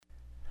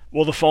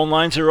Well, the phone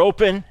lines are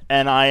open,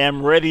 and I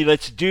am ready.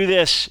 Let's do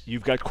this.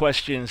 You've got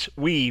questions.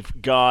 We've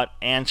got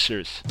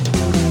answers.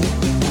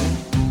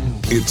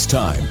 It's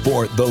time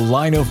for The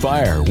Line of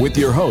Fire with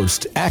your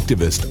host,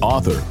 activist,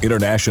 author,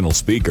 international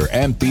speaker,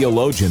 and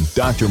theologian,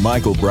 Dr.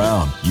 Michael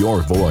Brown,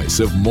 your voice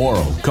of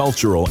moral,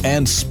 cultural,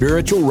 and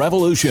spiritual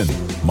revolution.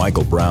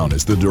 Michael Brown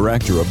is the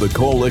director of the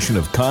Coalition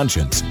of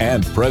Conscience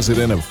and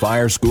president of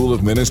Fire School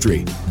of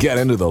Ministry. Get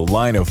into The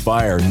Line of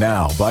Fire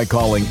now by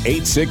calling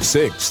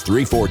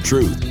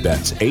 866-34-TRUTH.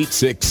 That's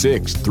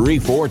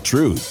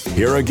 866-34-TRUTH.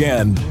 Here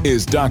again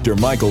is Dr.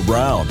 Michael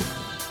Brown.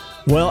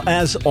 Well,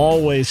 as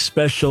always,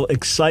 special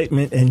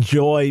excitement and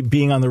joy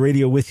being on the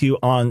radio with you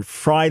on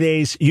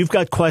Fridays. You've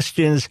got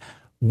questions.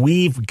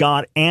 We've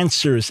got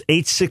answers.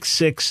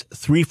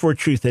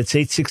 866-34-TRUTH. That's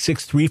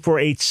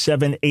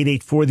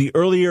 866-348-7884. The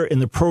earlier in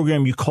the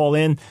program you call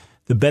in,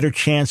 the better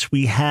chance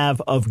we have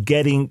of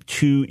getting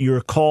to your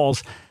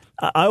calls.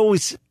 I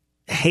always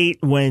hate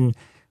when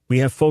we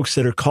have folks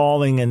that are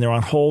calling and they're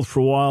on hold for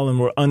a while and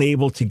we're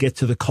unable to get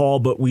to the call,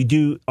 but we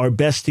do our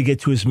best to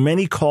get to as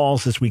many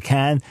calls as we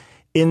can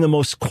in the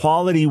most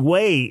quality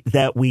way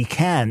that we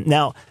can.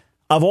 Now,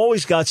 I've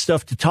always got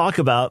stuff to talk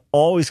about,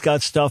 always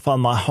got stuff on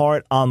my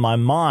heart, on my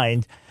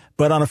mind.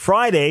 But on a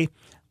Friday,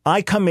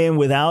 I come in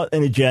without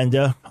an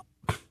agenda.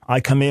 I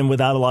come in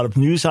without a lot of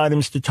news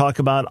items to talk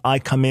about. I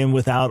come in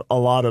without a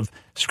lot of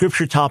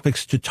scripture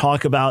topics to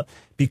talk about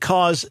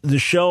because the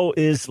show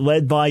is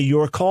led by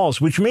your calls,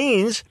 which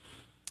means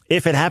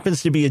if it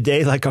happens to be a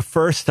day like a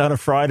first on a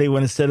Friday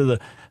when instead of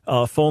the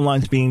phone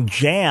lines being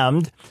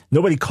jammed,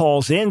 nobody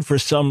calls in for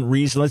some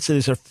reason. Let's say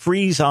there's a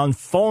freeze on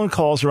phone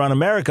calls around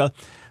America.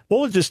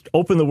 Well, we'll just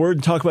open the Word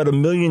and talk about a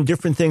million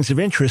different things of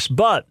interest.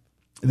 But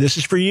this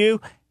is for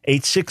you,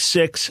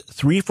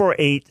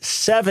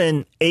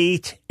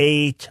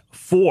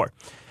 866-348-7884.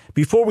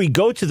 Before we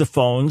go to the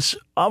phones,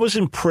 I was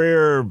in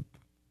prayer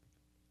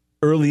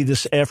early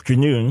this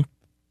afternoon,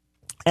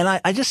 and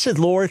I just said,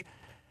 Lord,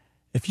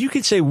 if you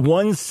could say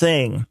one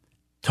thing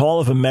to all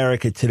of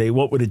America today,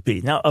 what would it be?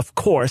 Now, of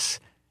course,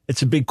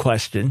 it's a big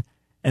question.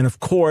 And of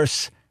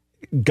course,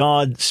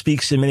 God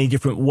speaks in many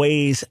different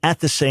ways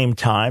at the same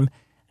time.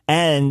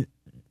 And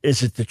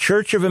is it the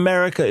Church of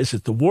America? Is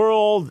it the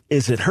world?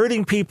 Is it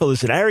hurting people?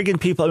 Is it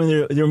arrogant people? I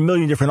mean, there are a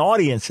million different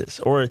audiences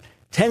or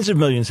tens of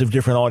millions of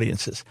different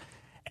audiences.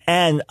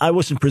 And I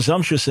wasn't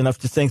presumptuous enough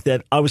to think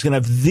that I was going to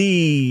have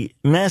the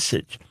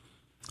message.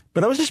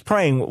 But I was just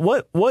praying,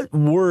 what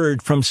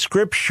word from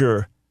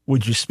Scripture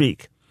would you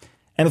speak?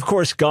 And of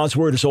course, God's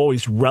word is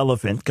always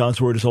relevant.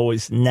 God's word is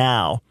always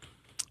now.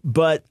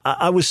 But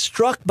I was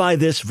struck by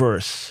this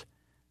verse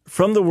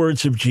from the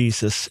words of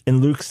Jesus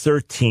in Luke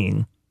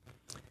 13.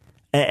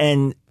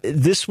 And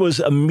this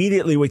was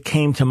immediately what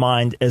came to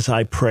mind as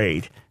I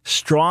prayed.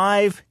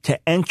 Strive to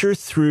enter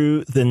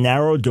through the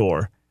narrow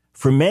door.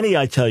 For many,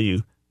 I tell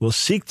you, will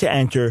seek to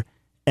enter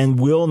and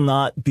will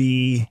not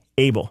be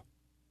able.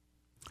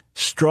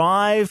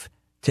 Strive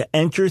to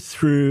enter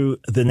through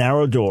the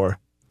narrow door.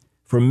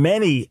 For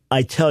many,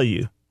 I tell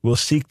you, will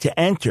seek to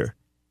enter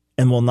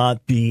and will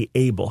not be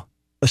able.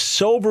 A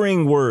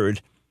sobering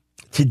word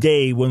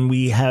today when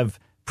we have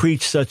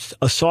preached such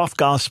a soft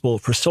gospel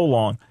for so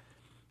long.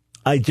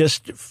 I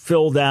just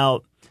filled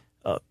out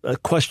a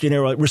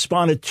questionnaire. I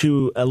responded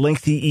to a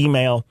lengthy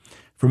email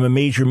from a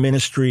major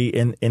ministry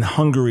in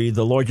Hungary,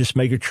 the largest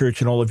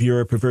megachurch in all of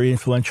Europe, a very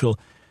influential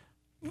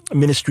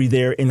ministry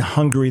there in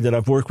Hungary that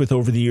I've worked with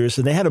over the years.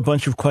 And they had a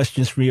bunch of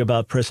questions for me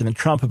about President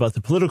Trump, about the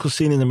political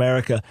scene in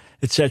America,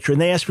 etc.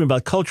 And they asked me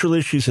about cultural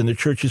issues and the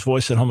church's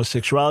voice on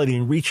homosexuality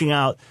and reaching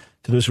out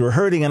to those who are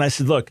hurting. And I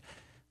said, look,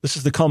 this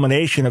is the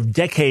culmination of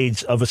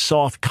decades of a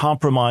soft,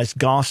 compromised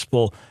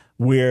gospel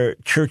where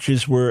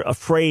churches were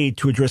afraid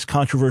to address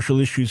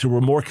controversial issues or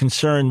were more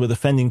concerned with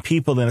offending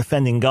people than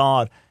offending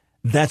God.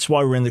 That's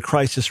why we're in the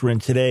crisis we're in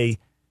today.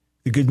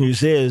 The good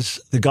news is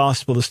the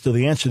gospel is still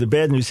the answer. The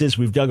bad news is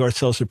we've dug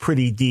ourselves a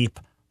pretty deep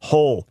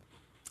hole.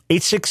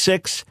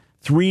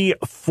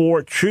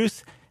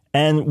 866-34-TRUTH.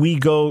 And we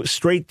go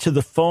straight to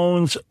the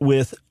phones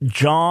with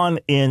John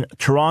in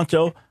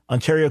Toronto,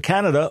 Ontario,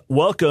 Canada.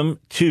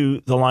 Welcome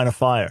to The Line of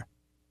Fire.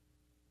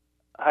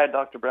 Hi,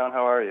 Dr. Brown.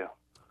 How are you?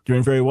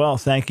 Doing very well.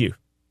 Thank you.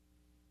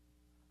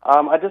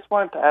 I just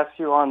wanted to ask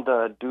you on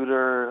the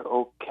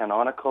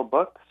Deuterocanonical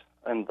books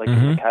and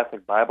in the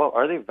Catholic Bible,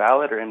 are they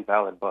valid or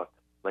invalid books?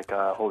 Like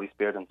Holy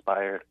Spirit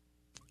inspired.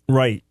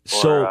 Right.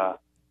 So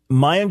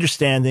my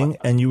understanding,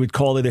 and you would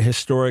call it a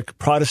historic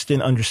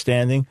Protestant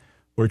understanding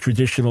or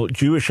traditional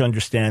Jewish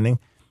understanding,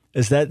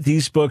 is that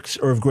these books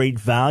are of great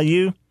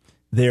value.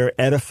 They're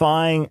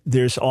edifying.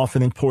 There's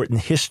often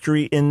important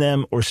history in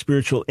them or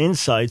spiritual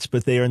insights,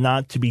 but they are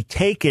not to be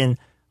taken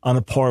on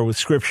a par with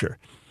Scripture.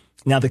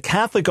 Now, the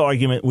Catholic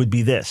argument would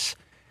be this,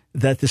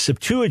 that the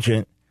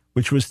Septuagint,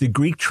 which was the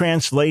Greek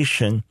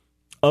translation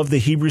of the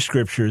Hebrew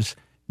Scriptures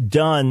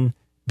done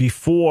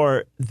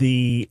before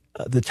the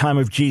time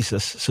of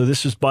Jesus. So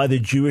this was by the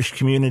Jewish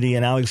community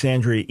in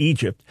Alexandria,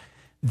 Egypt.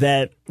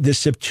 that the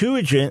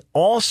Septuagint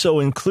also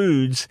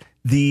includes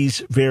these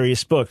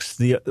various books,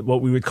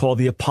 what we would call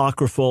the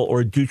apocryphal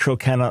or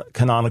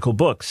deuterocanonical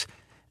books.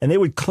 And they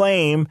would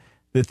claim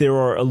that there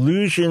are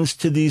allusions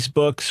to these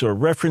books or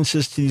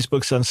references to these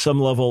books on some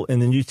level in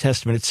the New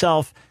Testament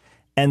itself,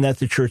 and that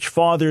the church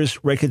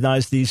fathers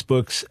recognized these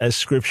books as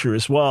scripture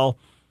as well,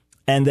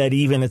 and that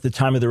even at the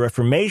time of the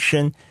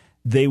Reformation,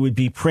 they would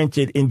be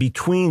printed in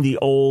between the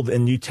Old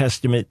and New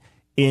Testament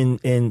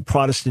in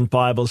Protestant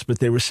Bibles, but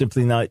they were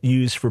simply not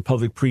used for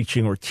public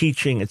preaching or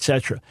teaching,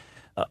 etc.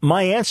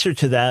 My answer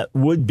to that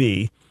would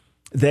be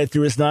that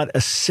there is not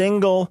a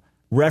single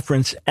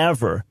reference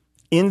ever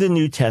in the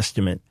New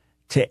Testament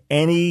to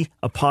any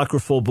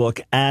apocryphal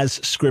book as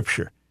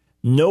scripture.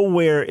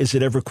 Nowhere is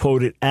it ever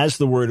quoted as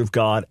the word of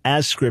God,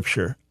 as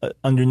scripture,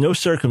 under no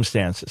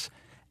circumstances.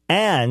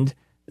 And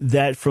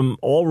that from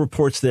all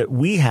reports that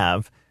we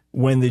have,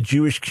 when the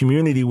Jewish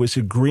community was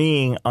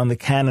agreeing on the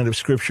canon of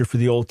scripture for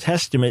the Old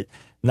Testament,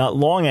 not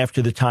long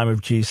after the time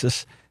of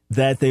Jesus,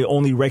 that they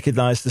only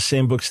recognized the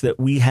same books that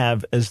we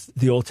have as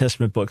the Old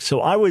Testament books.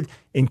 So I would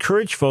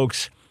encourage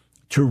folks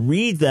to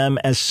read them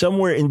as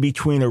somewhere in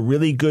between a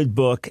really good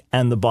book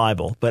and the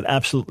Bible, but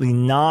absolutely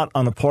not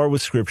on a par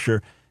with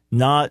scripture,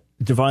 not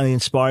divinely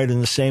inspired in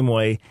the same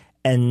way,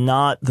 and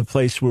not the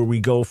place where we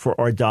go for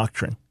our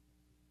doctrine.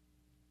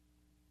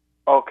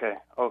 Okay.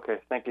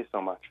 Thank you so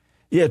much.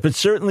 Yeah, but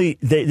certainly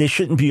they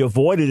shouldn't be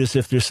avoided as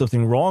if there's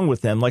something wrong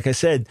with them. Like I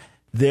said,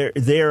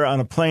 they're on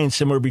a plane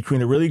somewhere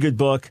between a really good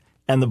book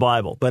and the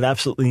Bible, but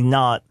absolutely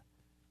not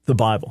the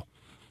Bible.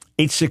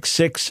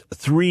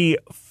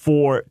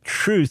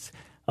 866-34-TRUTH.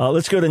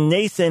 Let's go to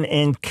Nathan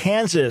in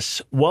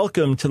Kansas.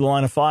 Welcome to the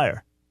Line of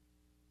Fire.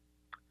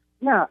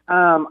 Yeah,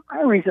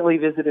 I recently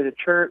visited a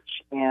church,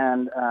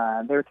 and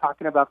they were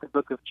talking about the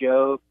book of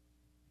Job,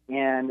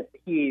 and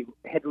he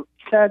had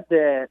said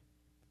that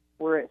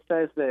where it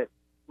says that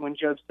when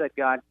Job said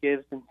God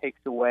gives and takes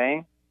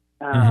away,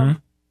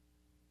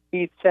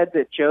 he said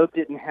that Job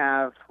didn't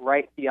have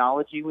right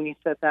theology when he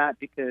said that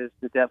because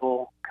the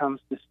devil comes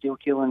to steal,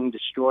 kill, and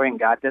destroy, and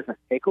God doesn't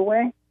take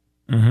away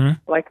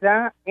like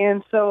that.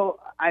 And so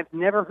I've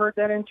never heard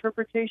that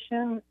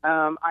interpretation.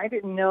 I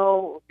didn't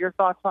know your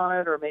thoughts on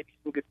it, or maybe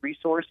some good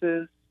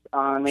resources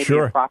on maybe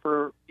a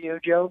proper view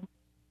of Job.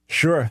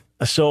 Sure.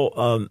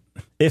 So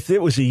if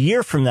it was a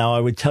year from now,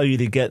 I would tell you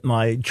to get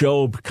my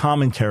Job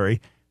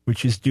commentary,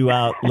 which is due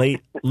out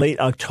late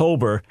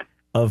October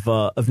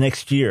of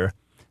next year.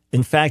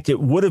 In fact, it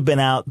would have been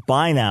out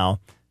by now,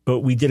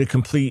 but we did a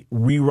complete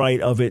rewrite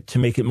of it to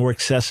make it more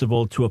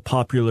accessible to a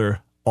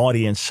popular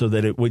audience so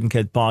that it wouldn't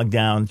get bogged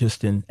down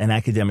just in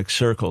academic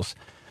circles.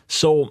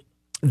 So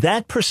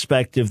that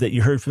perspective that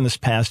you heard from this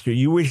pastor,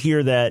 you would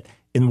hear that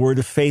in Word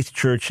of Faith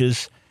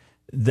churches,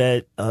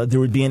 that there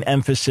would be an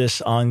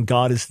emphasis on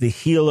God is the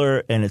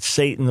healer and it's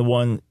Satan the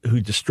one who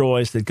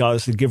destroys, that God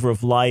is the giver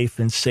of life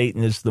and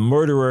Satan is the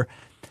murderer.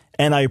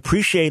 And I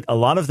appreciate a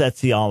lot of that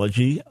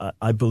theology.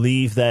 I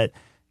believe that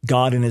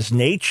God in his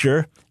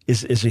nature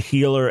is a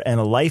healer and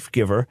a life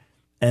giver,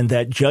 and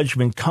that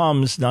judgment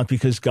comes not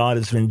because God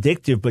is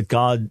vindictive, but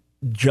God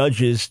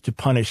judges to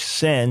punish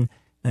sin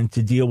and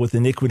to deal with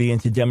iniquity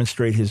and to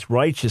demonstrate his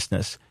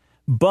righteousness.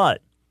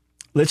 But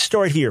let's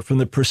start here. From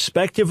the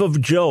perspective of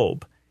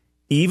Job,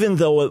 even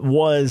though it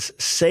was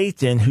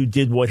Satan who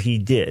did what he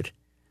did,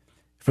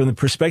 from the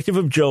perspective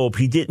of Job,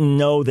 he didn't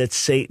know that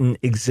Satan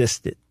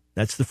existed.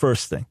 That's the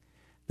first thing.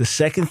 The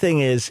second thing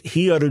is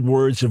he uttered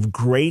words of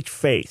great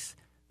faith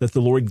that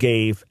the Lord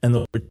gave and the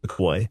Lord took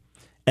away.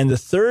 And the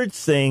third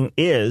thing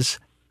is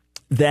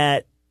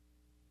that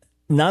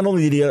not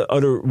only did he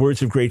utter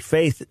words of great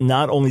faith,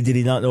 not only did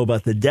he not know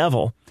about the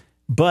devil,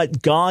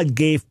 but God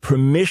gave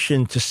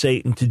permission to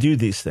Satan to do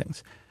these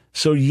things.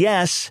 So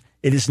yes,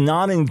 it is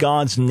not in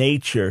God's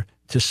nature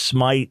to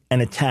smite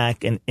and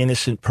attack an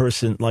innocent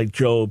person like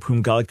Job,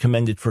 whom God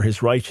commended for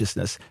his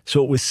righteousness.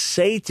 So it was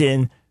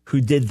Satan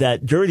who did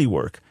that dirty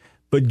work.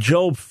 But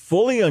Job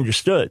fully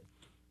understood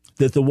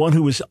that the one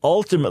who was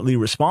ultimately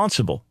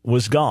responsible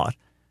was God,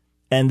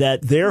 and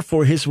that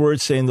therefore his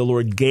words saying the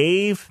Lord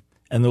gave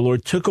and the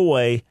Lord took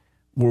away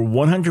were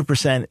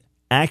 100%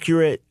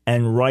 accurate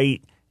and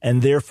right,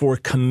 and therefore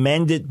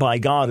commended by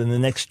God. In the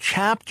next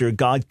chapter,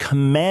 God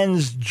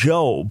commends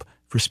Job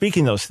for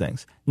speaking those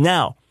things.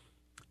 Now,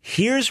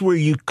 here's where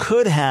you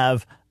could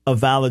have a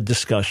valid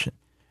discussion.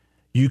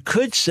 You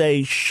could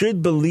say,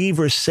 should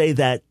believers say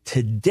that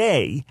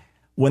today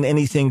when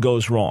anything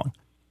goes wrong?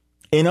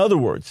 In other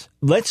words,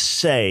 let's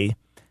say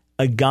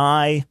a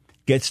guy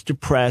gets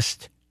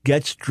depressed,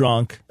 gets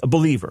drunk, a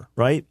believer,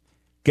 right?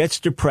 Gets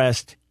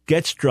depressed,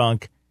 gets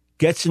drunk,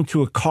 gets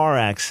into a car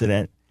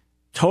accident,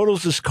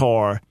 totals his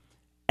car,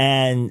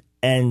 and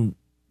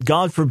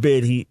God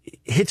forbid he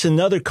hits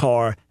another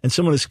car and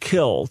someone is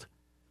killed.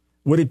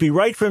 Would it be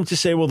right for him to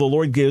say, well, the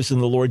Lord gives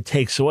and the Lord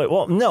takes away?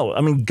 Well, no.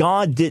 I mean,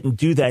 God didn't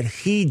do that.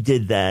 He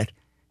did that,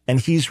 and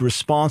he's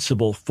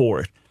responsible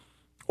for it.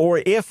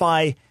 Or if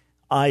I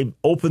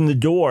open the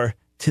door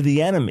to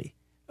the enemy,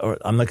 or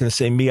I'm not going to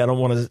say me, I don't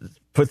want to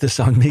put this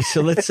on me.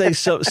 So let's say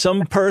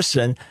some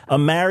person, a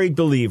married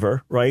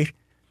believer, right,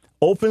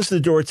 opens the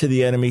door to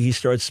the enemy. He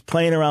starts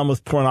playing around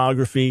with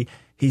pornography.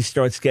 He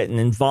starts getting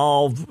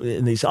involved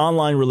in these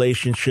online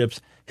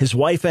relationships. His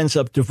wife ends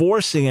up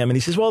divorcing him, and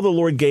he says, well, the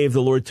Lord gave,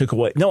 the Lord took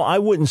away. No, I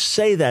wouldn't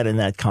say that in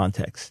that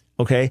context,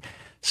 okay?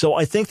 So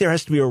I think there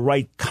has to be a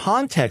right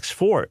context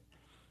for it.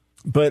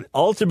 But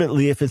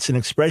ultimately, if it's an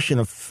expression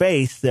of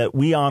faith that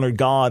we honor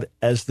God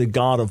as the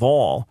God of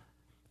all,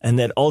 and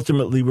that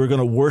ultimately we're going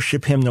to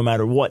worship him no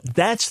matter what,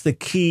 that's the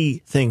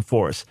key thing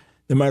for us.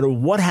 No matter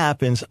what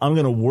happens, I'm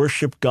going to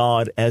worship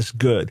God as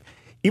good.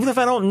 Even if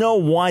I don't know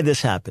why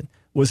this happened.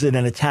 Was it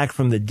an attack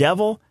from the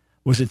devil?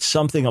 Was it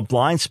something, a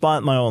blind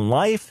spot in my own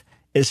life?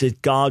 Is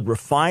it God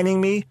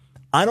refining me?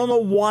 I don't know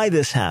why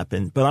this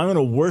happened, but I'm going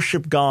to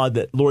worship God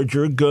that, Lord,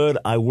 you're good.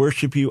 I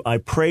worship you. I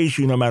praise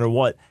you no matter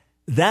what.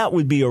 That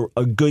would be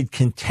a good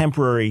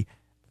contemporary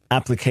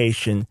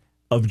application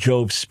of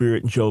Job's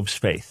spirit and Job's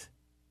faith.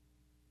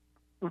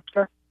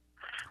 Okay.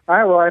 All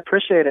right. Well, I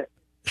appreciate it.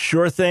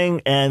 Sure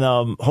thing. And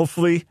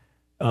hopefully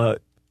when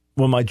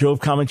my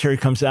Job commentary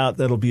comes out,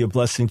 that'll be a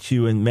blessing to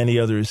you and many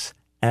others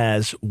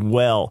as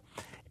well.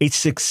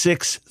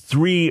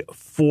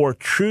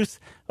 866-34-TRUTH.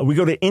 We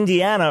go to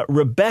Indiana.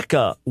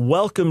 Rebecca,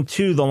 welcome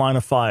to the Line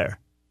of Fire.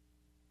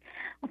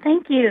 Well,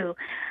 thank you.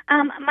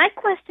 My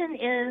question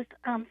is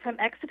from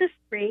Exodus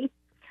 3,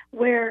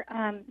 where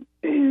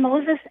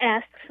Moses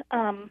asks,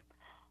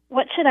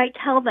 "What should I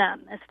tell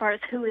them?" As far as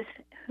who is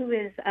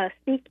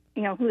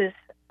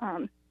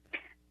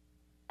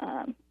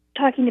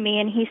talking to me,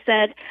 and he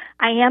said,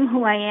 "I am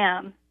who I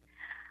am."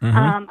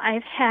 Mm-hmm.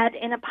 I've had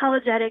in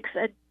apologetics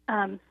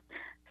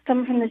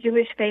some from the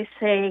Jewish faith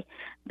say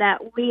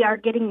that we are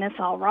getting this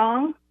all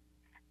wrong,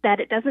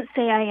 that it doesn't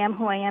say I am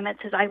who I am, it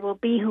says I will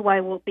be who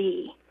I will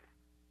be.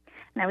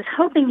 And I was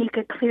hoping you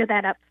could clear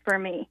that up for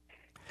me.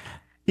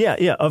 Yeah,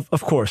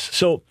 of course.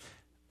 So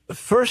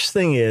first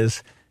thing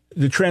is,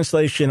 the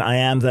translation I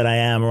am that I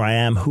am, or I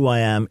am who I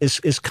am,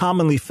 is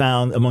commonly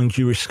found among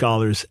Jewish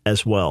scholars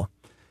as well.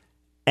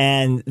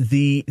 And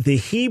the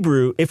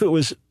Hebrew, if it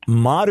was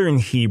modern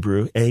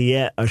Hebrew,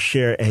 Ehyeh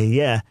Asher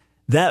Ehyeh,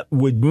 that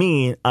would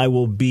mean I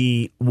will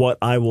be what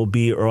I will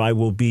be, or I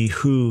will be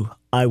who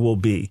I will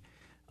be.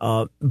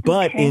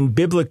 But in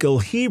biblical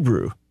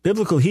Hebrew,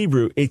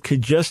 it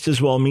could just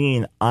as well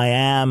mean I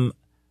am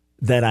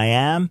that I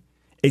am.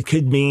 It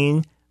could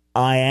mean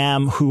I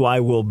am who I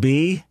will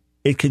be.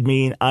 It could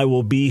mean I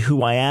will be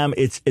who I am.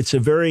 It's a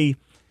very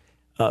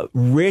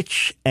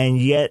rich and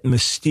yet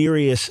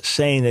mysterious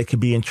saying that could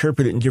be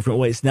interpreted in different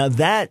ways. Now,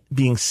 that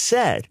being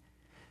said,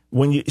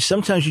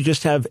 sometimes you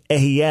just have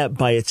Ehyeh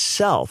by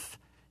itself,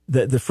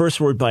 the first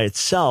word by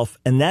itself,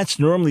 and that's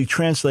normally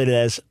translated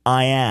as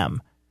I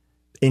am.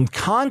 In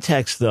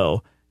context,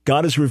 though,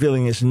 God is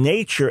revealing his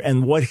nature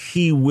and what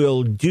he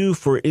will do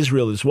for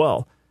Israel as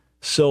well.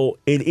 So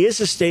it is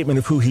a statement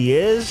of who he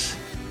is,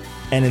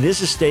 and it is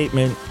a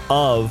statement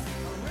of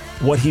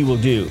what he will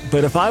do.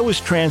 But if I was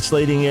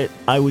translating it,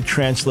 I would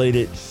translate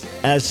it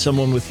as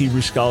someone with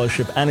Hebrew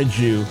scholarship and a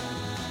Jew.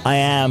 I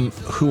am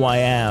who I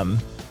am.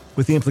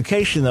 With the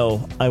implication,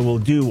 though, I will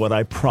do what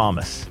I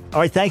promise.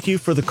 All right, thank you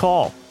for the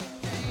call.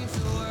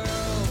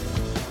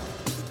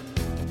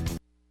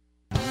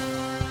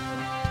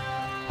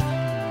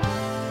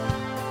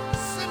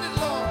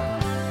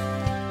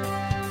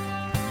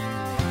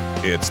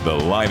 It's The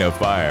Line of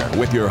Fire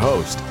with your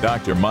host,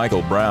 Dr.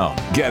 Michael Brown.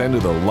 Get into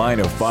the Line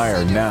of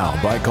Fire now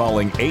by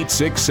calling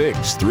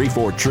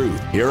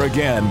 866-34-TRUTH. Here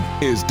again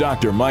is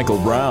Dr. Michael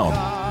Brown.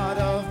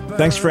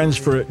 Thanks, friends,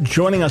 for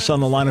joining us on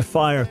the Line of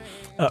Fire.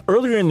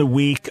 Earlier in the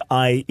week,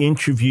 I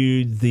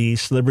interviewed the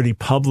celebrity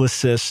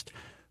publicist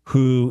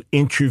who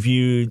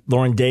interviewed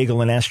Lauren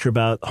Daigle and asked her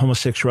about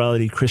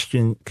homosexuality,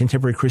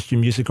 contemporary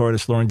Christian music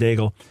artist Lauren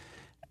Daigle.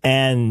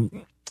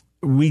 And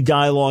we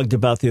dialogued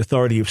about the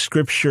authority of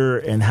Scripture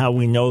and how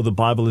we know the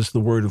Bible is the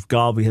Word of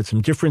God. We had some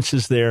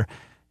differences there.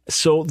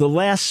 So the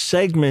last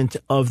segment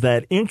of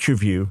that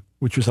interview,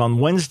 which was on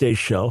Wednesday's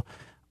show,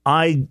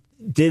 I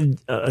did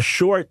a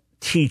short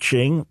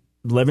teaching,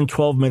 11,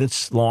 12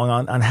 minutes long,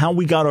 on how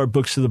we got our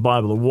books of the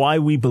Bible, or why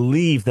we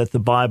believe that the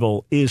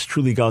Bible is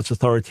truly God's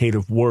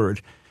authoritative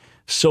Word.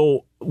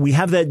 So we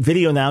have that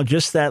video now,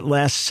 just that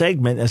last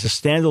segment as a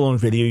standalone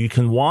video. You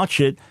can watch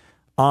it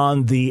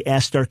on the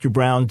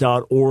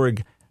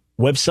AskDrBrown.org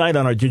website,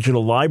 on our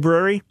digital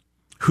library.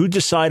 Who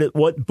decided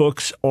what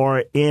books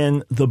are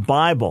in the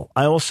Bible?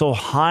 I also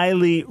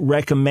highly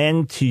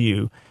recommend to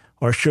you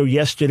our show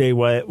yesterday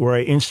where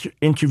I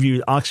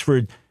interviewed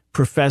Oxford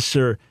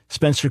professor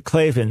Spencer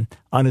Clavin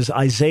on his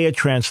Isaiah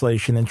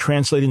translation and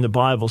translating the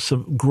Bible.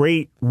 Some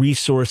great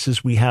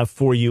resources we have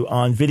for you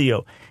on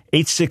video.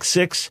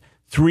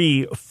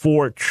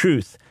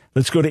 866-34-TRUTH.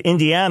 Let's go to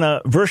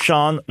Indiana.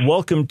 Vershawn,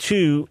 welcome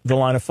to the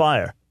Line of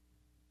Fire.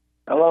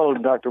 Hello,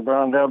 Dr.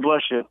 Brown. God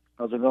bless you.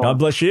 How's it going? God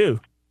bless you.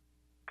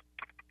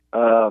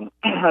 I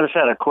just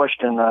had a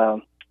question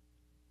and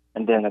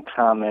then a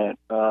comment.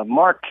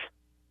 Mark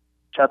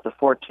chapter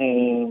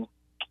 14,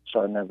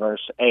 starting at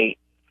verse 8,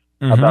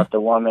 about the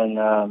woman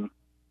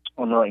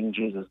anointing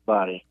Jesus'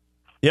 body.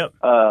 Yep.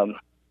 And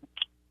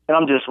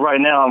I'm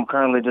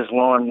currently just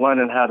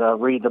learning how to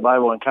read the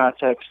Bible in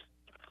context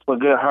with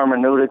good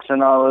hermeneutics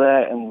and all of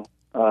that. And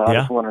I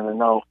just wanted to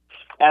know,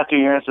 after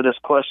you answer this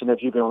question,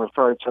 if you can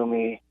refer to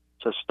me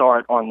to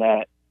start on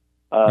that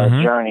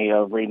journey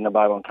of reading the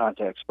Bible in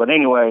context. But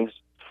anyways,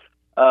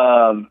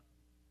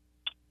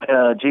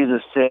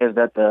 Jesus says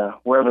that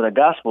wherever the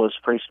gospel is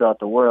preached throughout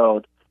the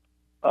world,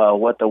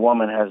 what the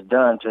woman has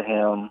done to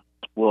him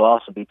will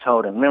also be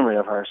told in memory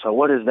of her. So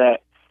what is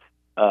that?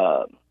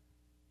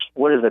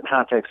 What is the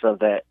context of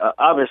that?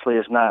 Obviously,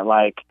 it's not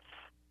like,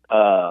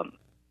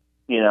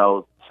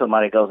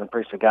 somebody goes and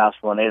preaches the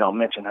gospel and they don't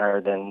mention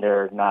her, then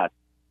they're not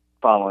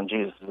following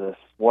Jesus'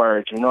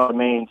 words. You know what I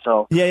mean?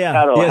 So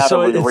how do we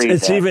read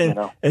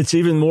that? It's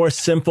even more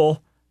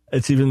simple.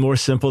 It's even more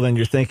simple than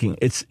you're thinking.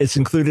 It's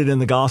included in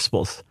the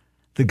Gospels.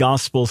 The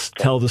Gospels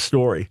tell the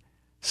story.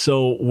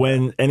 So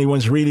when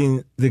anyone's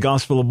reading the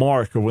Gospel of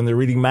Mark, or when they're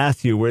reading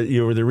Matthew,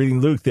 or they're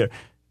reading Luke,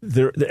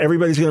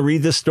 everybody's going to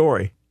read this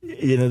story.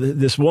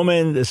 This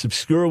woman, this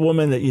obscure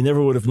woman that you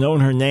never would have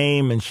known her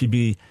name, and she'd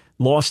be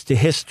lost to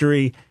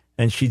history,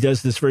 and she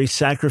does this very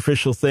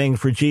sacrificial thing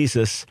for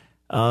Jesus,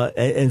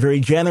 and very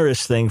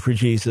generous thing for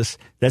Jesus.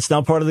 That's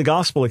not part of the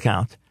Gospel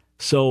account.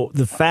 So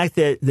the fact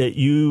that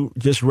you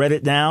just read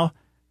it now,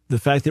 the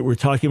fact that we're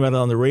talking about it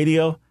on the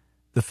radio,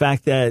 the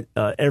fact that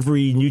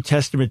every New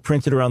Testament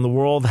printed around the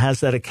world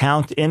has that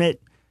account in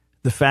it,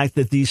 the fact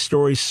that these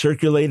stories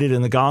circulated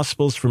in the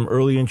Gospels from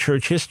early in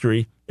church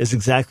history is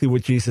exactly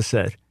what Jesus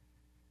said.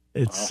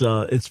 It's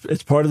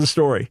part of the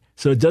story.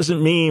 So it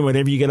doesn't mean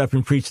whenever you get up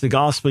and preach the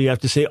gospel, you have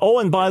to say, "Oh,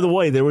 and by the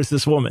way, there was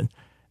this woman."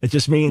 It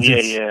just means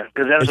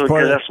because that's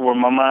where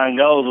my mind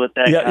goes with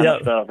that kind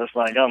of stuff. It's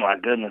like, oh my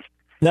goodness.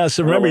 Now,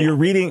 so remember, you're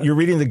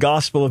reading the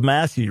Gospel of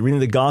Matthew, you're reading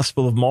the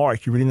Gospel of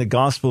Mark, you're reading the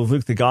Gospel of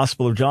Luke, the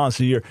Gospel of John.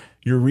 So you're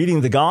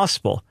reading the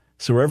Gospel.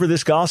 So wherever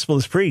this Gospel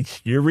is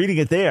preached, you're reading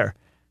it there.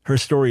 Her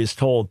story is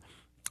told.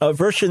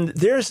 Version,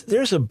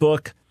 there's a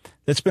book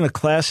that's been a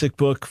classic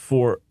book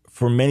for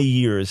many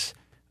years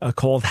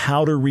called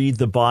How to Read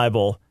the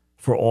Bible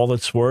for All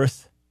It's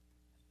Worth.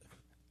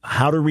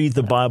 How to Read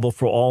the Bible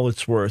for All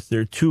It's Worth.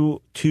 There are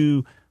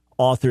two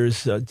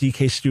authors,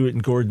 D.K. Stewart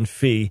and Gordon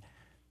Fee,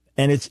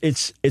 and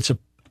it's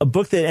a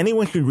book that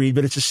anyone can read,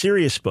 but it's a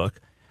serious book.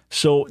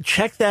 So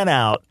check that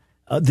out.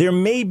 There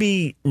may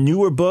be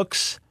newer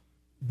books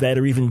that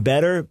are even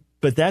better,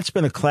 but that's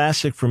been a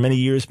classic for many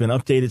years, been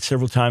updated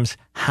several times.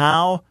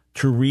 How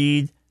to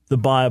Read the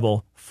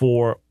Bible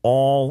for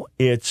All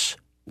It's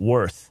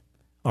Worth.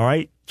 All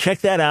right? Check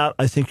that out.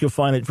 I think you'll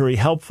find it very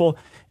helpful.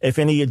 If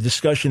any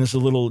discussion is a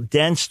little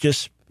dense,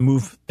 just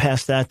move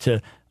past that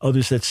to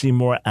others that seem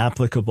more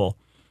applicable.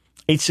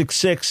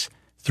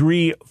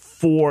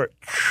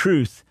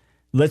 866-34-TRUTH.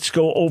 Let's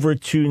go over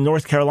to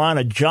North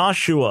Carolina.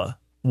 Joshua,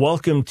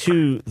 welcome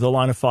to The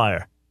Line of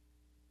Fire.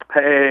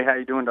 Hey, how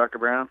you doing, Dr.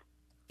 Brown?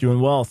 Doing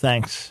well,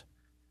 thanks.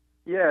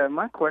 Yeah,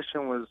 my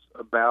question was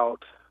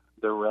about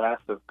the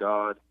wrath of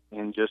God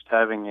and just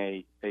having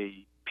a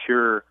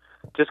pure,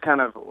 just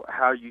kind of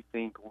how you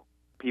think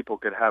people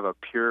could have a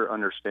pure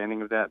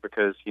understanding of that,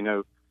 because, in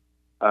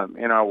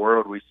our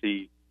world we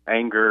see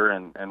anger,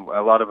 and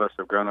a lot of us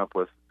have grown up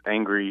with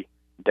angry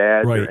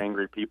dads or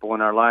angry people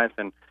in our life,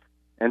 and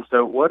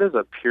so what is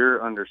a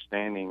pure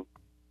understanding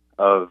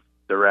of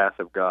the wrath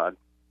of God?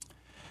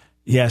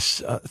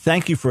 Yes,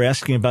 thank you for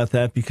asking about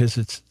that, because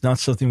it's not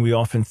something we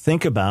often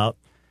think about,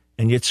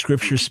 and yet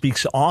Scripture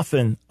speaks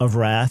often of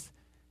wrath.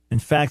 In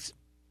fact,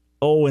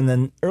 in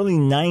the early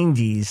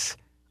 90s,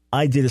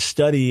 I did a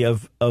study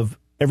of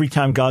every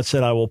time God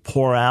said, "I will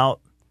pour out"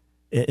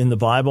 in the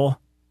Bible,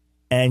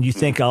 and you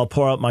think, "I'll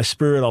pour out my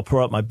Spirit, I'll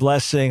pour out my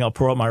blessing, I'll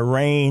pour out my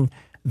rain."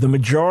 The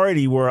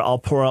majority were, "I'll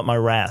pour out my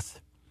wrath."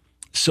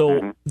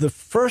 So the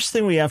first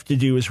thing we have to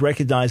do is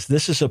recognize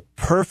this is a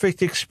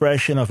perfect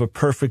expression of a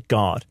perfect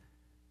God.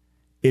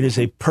 It is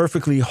a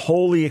perfectly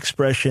holy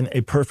expression,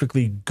 a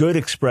perfectly good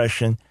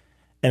expression,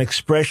 an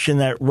expression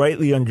that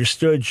rightly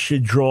understood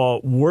should draw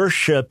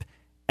worship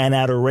and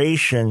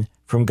adoration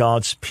from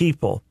God's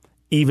people,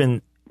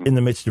 even in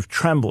the midst of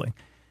trembling.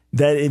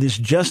 That it is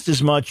just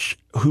as much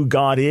who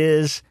God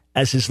is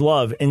as his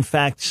love. In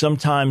fact,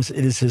 sometimes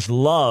it is his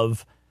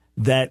love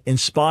that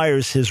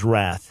inspires his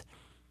wrath.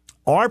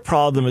 Our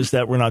problem is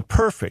that we're not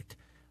perfect.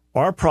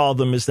 Our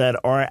problem is that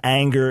our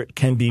anger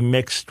can be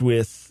mixed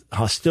with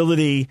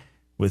hostility,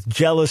 with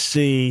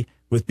jealousy,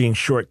 with being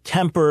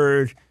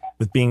short-tempered,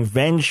 with being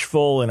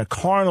vengeful in a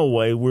carnal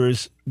way,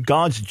 whereas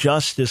God's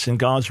justice and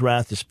God's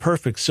wrath is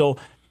perfect. So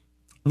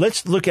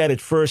let's look at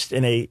it first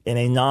in a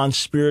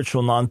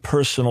non-spiritual,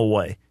 non-personal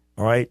way.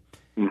 All right.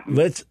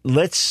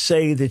 Let's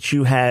say that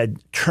you had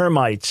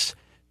termites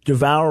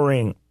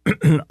devouring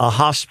a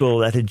hospital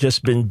that had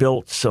just been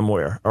built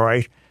somewhere. All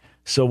right.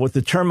 So what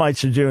the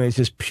termites are doing is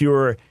just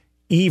pure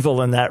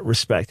evil in that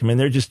respect. I mean,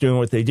 they're just doing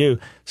what they do.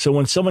 So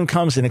when someone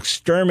comes and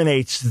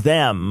exterminates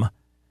them,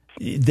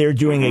 they're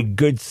doing a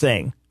good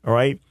thing. All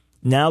right.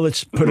 Now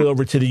let's put it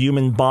over to the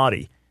human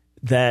body.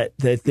 that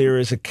there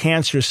is a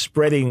cancer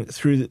spreading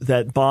through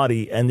that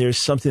body, and there's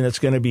something that's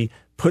going to be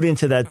put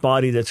into that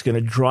body that's going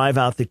to drive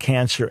out the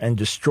cancer and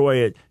destroy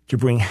it to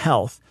bring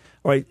health.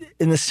 All right.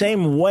 In the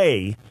same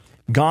way,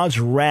 God's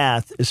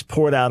wrath is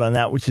poured out on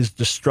that which is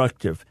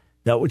destructive,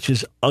 that which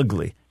is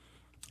ugly.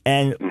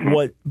 And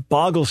what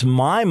boggles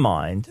my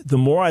mind, the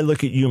more I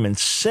look at human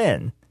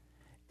sin,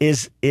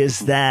 is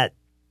that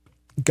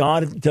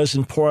God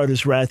doesn't pour out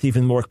his wrath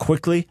even more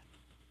quickly.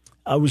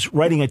 I was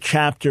writing a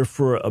chapter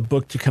for a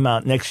book to come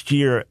out next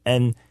year,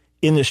 and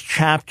in this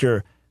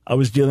chapter, I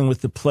was dealing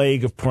with the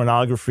plague of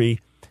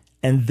pornography,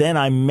 and then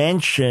I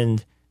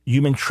mentioned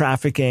human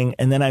trafficking,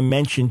 and then I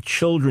mentioned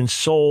children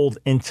sold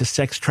into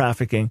sex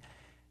trafficking.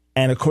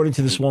 And according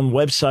to this one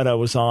website I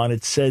was on,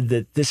 it said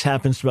that this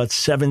happens to about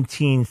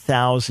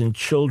 17,000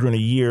 children a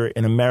year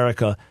in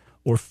America,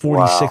 or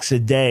 46 a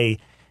day.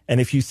 And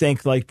if you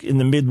think like in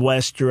the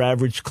Midwest, your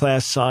average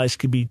class size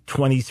could be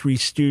 23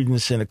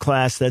 students in a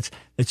class. That's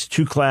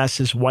 2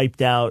 classes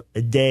wiped out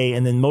a day.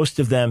 And then most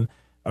of them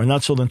are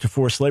not sold into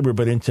forced labor,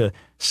 but into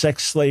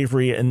sex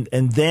slavery. And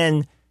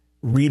then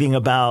reading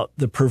about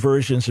the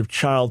perversions of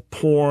child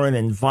porn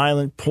and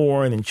violent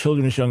porn and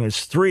children as young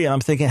as 3. And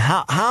I'm thinking,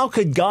 how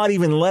could God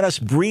even let us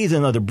breathe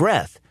another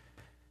breath?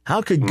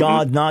 How could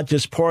God not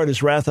just pour out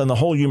his wrath on the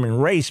whole human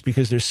race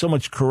because there's so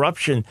much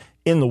corruption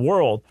in the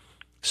world?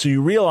 So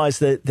you realize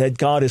that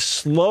God is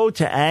slow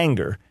to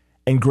anger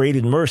and great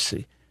in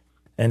mercy.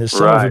 And as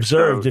some have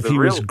observed, if he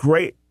was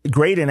great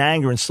in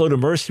anger and slow to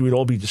mercy, we'd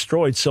all be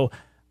destroyed. So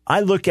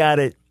I look at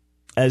it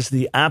as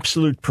the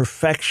absolute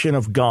perfection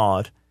of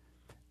God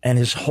and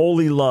his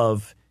holy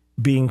love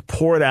being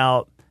poured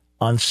out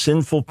on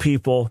sinful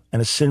people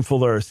and a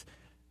sinful earth.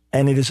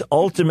 And it is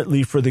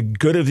ultimately for the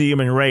good of the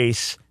human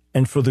race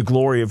and for the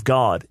glory of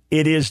God.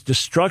 It is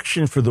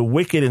destruction for the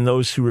wicked and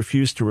those who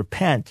refuse to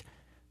repent.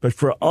 But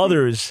for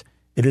others,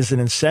 it is an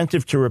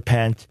incentive to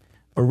repent,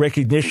 a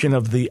recognition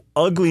of the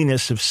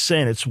ugliness of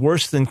sin. It's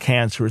worse than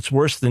cancer. It's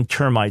worse than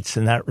termites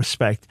in that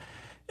respect.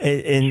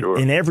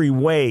 In every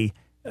way,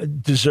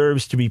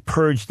 deserves to be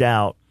purged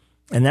out.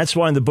 And that's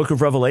why in the book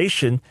of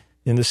Revelation,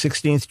 in the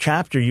 16th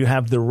chapter, you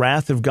have the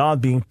wrath of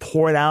God being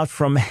poured out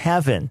from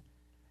heaven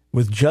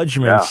with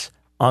judgments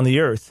on the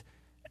earth.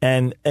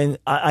 And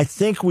I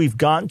think we've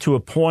gotten to a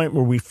point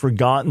where we've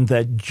forgotten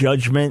that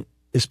judgment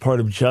is part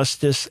of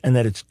justice and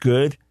that it's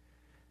good.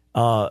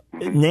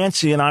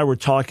 Nancy and I were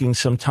talking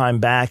some time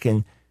back,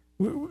 and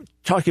we were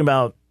talking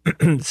about,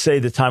 say,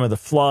 the time of the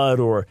flood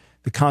or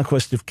the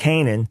conquest of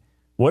Canaan.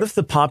 What if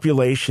the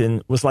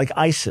population was like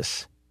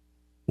ISIS?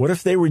 What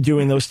if they were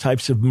doing those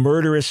types of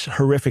murderous,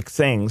 horrific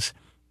things?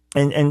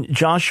 And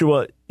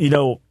Joshua,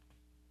 so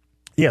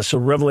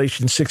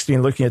Revelation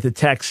 16, looking at the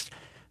text,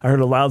 I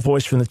heard a loud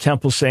voice from the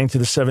temple saying to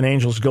the 7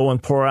 angels, go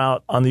and pour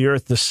out on the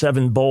earth the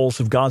 7 bowls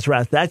of God's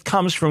wrath. That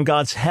comes from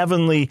God's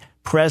heavenly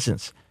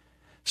presence.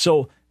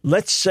 So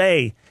let's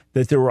say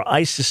that there were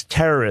ISIS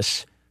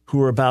terrorists who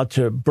were about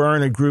to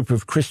burn a group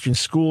of Christian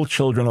school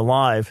children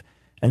alive,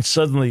 and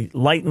suddenly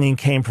lightning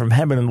came from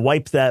heaven and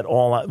wiped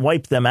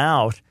them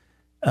out,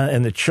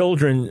 and the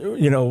children,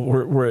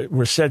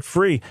 were set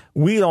free.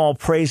 We'd all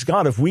praise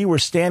God. If we were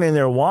standing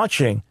there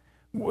watching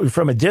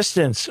from a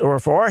distance, or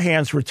if our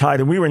hands were tied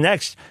and we were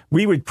next,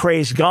 we would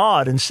praise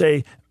God and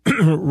say,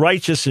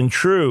 righteous and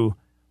true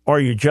are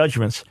your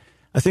judgments.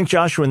 I think,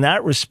 Joshua, in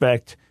that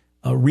respect,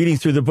 reading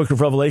through the book of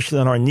Revelation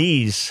on our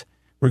knees,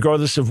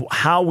 regardless of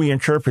how we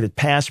interpret it,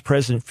 past,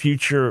 present,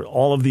 future,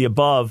 all of the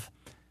above,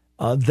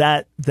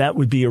 that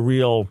would be a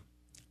real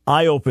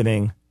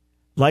eye-opening,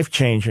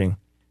 life-changing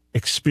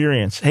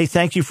experience. Hey,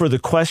 thank you for the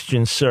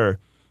question, sir.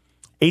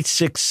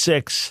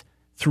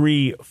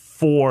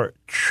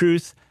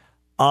 866-34-TRUTH.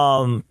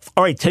 All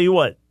right, tell you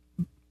what.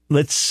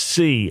 Let's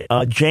see.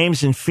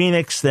 James in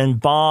Phoenix, then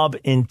Bob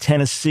in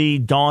Tennessee,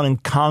 Dawn in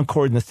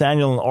Concord,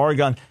 Nathaniel in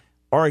Oregon.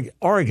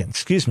 Oregon.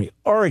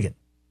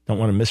 Don't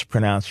want to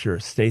mispronounce your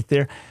state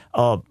there.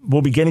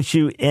 We'll be getting to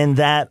you in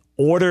that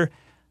order.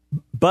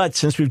 But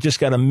since we've just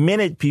got a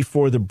minute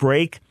before the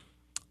break,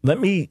 let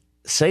me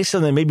say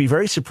something that may be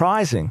very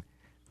surprising.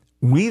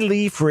 We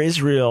leave for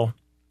Israel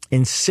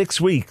in 6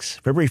 weeks,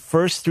 February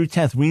 1st through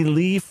 10th. We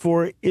leave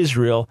for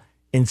Israel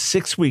in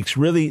 6 weeks,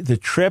 really the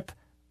trip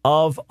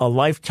of a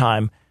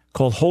lifetime,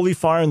 called Holy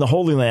Fire in the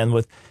Holy Land,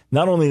 with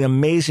not only an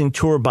amazing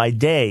tour by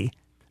day,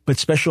 but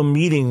special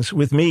meetings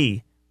with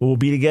me. We'll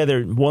be together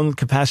in one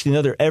capacity or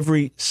another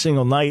every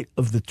single night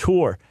of the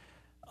tour.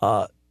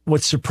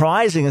 What's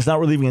surprising is not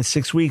we're leaving in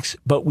 6 weeks,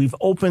 but we've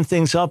opened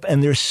things up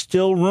and there's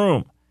still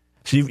room.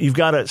 So you've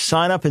got to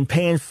sign up and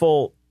pay in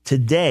full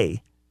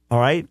today, all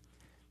right?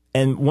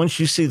 And once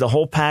you see the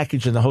whole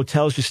package and the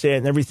hotels you stay at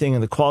and everything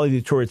and the quality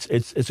of the tour,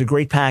 it's a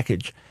great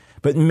package.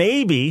 But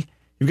maybe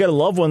you've got a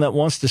loved one that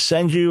wants to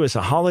send you as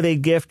a holiday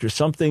gift or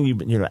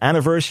something,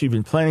 anniversary you've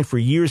been planning for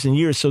years and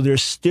years. So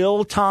there's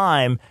still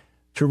time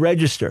to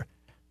register.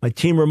 My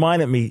team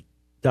reminded me,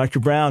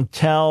 Dr. Brown,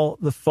 tell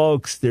the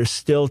folks there's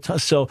still time.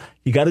 So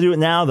you got to do it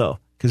now, though,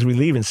 because we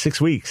leave in 6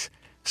 weeks.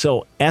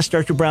 So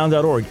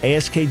askdrbrown.org,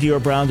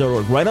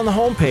 askdrbrown.org. Right on the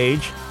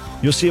homepage,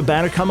 you'll see a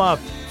banner come up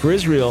for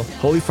Israel,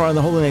 Holy Fire in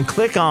the Holy Land.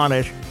 Click on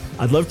it.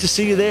 I'd love to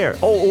see you there.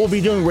 Oh, we'll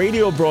be doing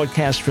radio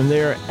broadcasts from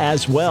there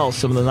as well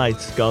some of the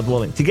nights, God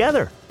willing.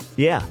 Together.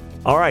 Yeah.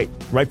 All right.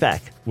 Right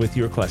back with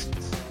your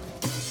questions.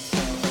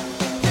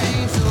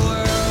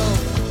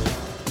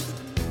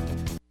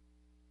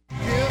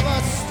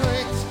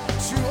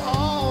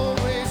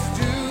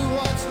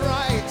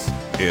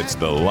 It's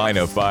The Line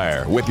of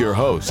Fire with your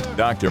host,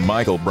 Dr.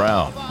 Michael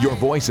Brown, your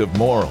voice of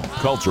moral,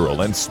 cultural,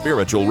 and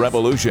spiritual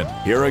revolution.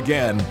 Here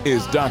again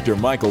is Dr.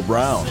 Michael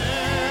Brown.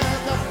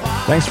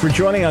 Thanks for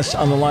joining us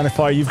on The Line of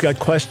Fire. You've got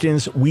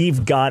questions,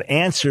 we've got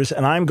answers,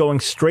 and I'm going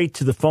straight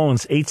to the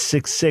phones,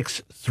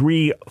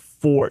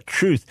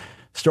 866-34-TRUTH.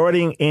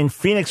 Starting in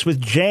Phoenix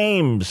with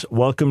James.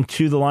 Welcome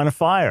to The Line of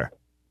Fire.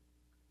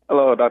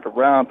 Hello, Dr.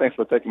 Brown. Thanks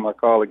for taking my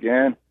call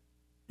again.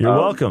 You're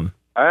welcome.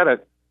 I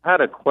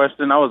had a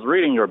question. I was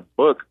reading your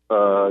book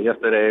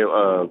yesterday,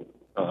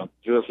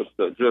 Jewish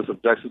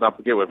Objections. I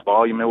forget what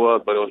volume it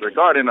was, but it was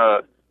regarding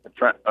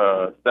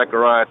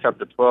Zechariah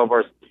chapter 12,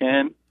 verse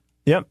 10.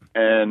 Yep.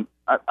 And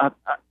I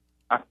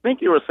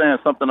think you were saying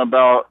something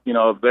about,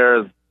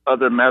 there's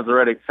other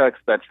Masoretic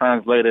texts that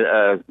translated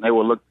as they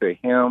will look to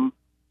him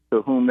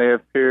to whom they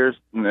have pierced,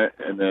 and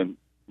then,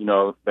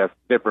 that's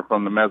different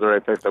from the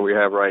Masoretic text that we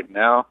have right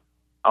now.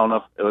 I don't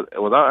know if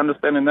was I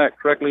understanding that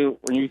correctly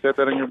when you said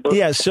that in your book?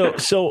 Yeah, so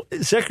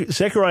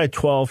Zechariah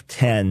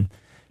 12:10,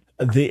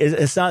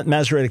 it's not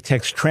Masoretic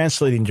text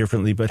translating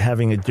differently, but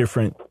having a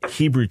different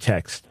Hebrew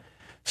text.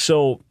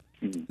 So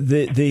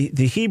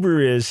the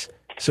Hebrew is,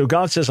 so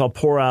God says, I'll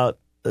pour out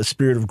a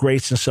spirit of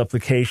grace and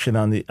supplication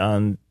on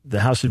the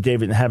house of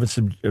David and the inhabitants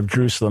of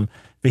Jerusalem.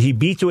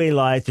 V'hibitu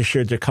Eli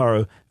t'asher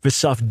dekaru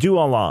v'safdu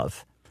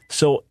alav.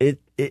 So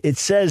it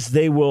says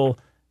they will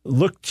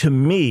look to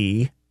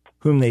me,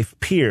 whom they've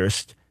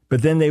pierced,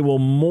 but then they will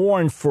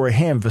mourn for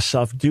him,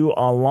 v'safdu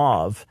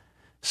alav.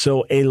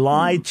 So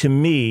Eli to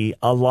me,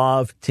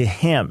 alav to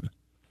him.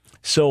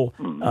 So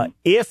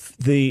if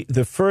the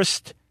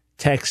first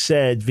text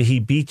said,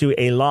 v'hibitu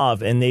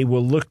elav, and they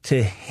will look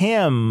to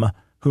him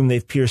whom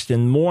they've pierced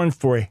and mourn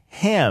for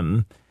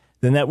him,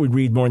 then that would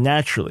read more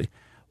naturally.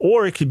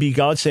 Or it could be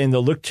God saying,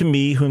 they'll look to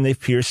me whom they've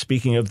pierced,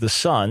 speaking of the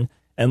Son,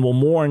 and will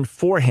mourn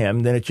for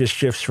him. Then it just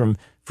shifts from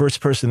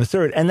first person to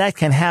third. And that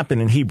can happen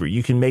in Hebrew.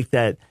 You can make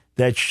that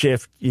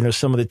shift.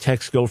 Some of the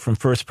texts go from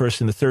first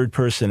person to third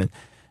person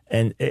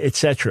and et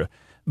cetera.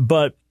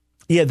 But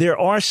yeah, there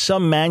are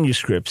some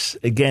manuscripts.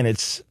 Again,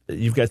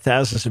 you've got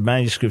thousands of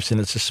manuscripts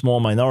and it's a small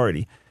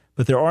minority,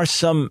 but there are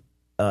some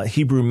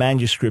Hebrew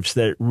manuscripts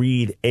that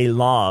read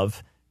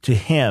Elav to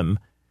him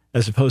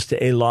as opposed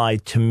to Eli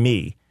to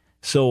me.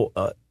 So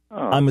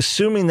I'm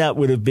assuming that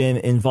would have been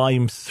in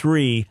volume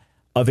 3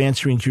 of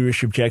Answering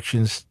Jewish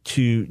Objections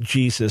to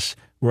Jesus,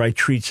 where I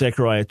treat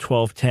Zechariah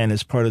 12:10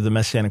 as part of the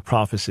Messianic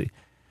prophecy.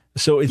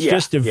 So it's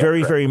just a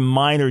very, very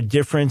minor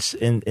difference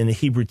in the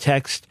Hebrew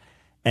text.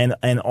 And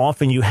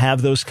often you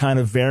have those kind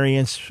of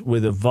variants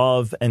with a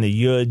vav and a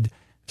yud,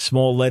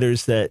 small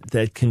letters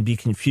that can be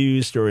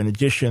confused, or an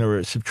addition or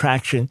a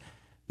subtraction.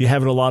 You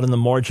have it a lot in the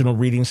marginal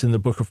readings in the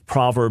book of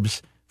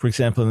Proverbs, for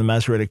example, in the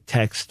Masoretic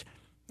text,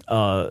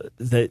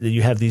 that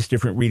you have these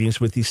different readings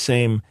with these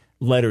same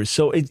letters.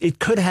 So it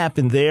could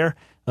happen there.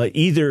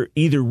 Either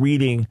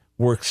reading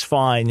works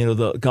fine.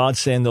 The God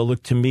saying they'll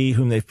look to me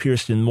whom they've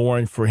pierced and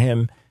mourn for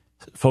him,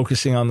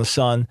 focusing on the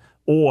Son,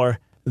 or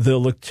they'll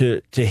look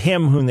to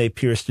him whom they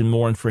pierced and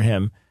mourn for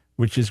him,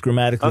 which is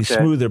grammatically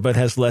smoother but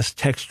has less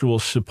textual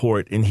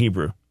support in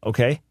Hebrew.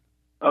 Okay?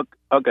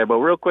 Okay, but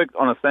real quick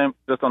on the same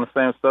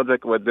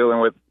subject with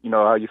dealing with,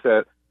 how you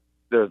said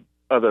there's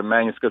other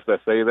manuscripts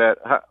that say that.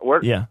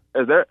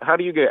 How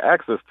do you get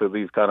access to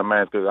these kind of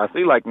manuscripts? I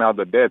see now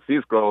the Dead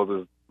Sea Scrolls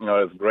is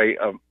great.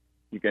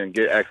 You can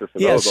get access to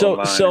those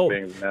online and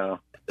things now.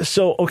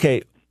 So,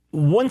 okay,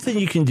 one thing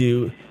you can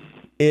do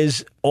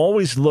is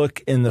always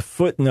look in the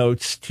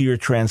footnotes to your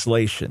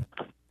translation.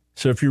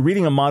 So if you're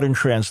reading a modern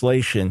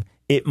translation,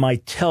 it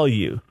might tell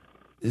you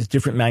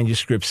different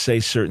manuscripts say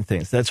certain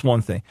things. That's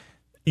one thing.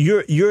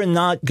 You're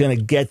not going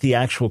to get the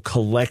actual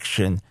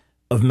collection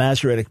of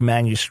Masoretic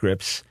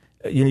manuscripts.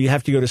 You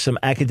have to go to some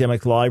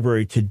academic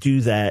library to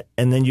do that,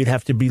 and then you'd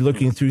have to be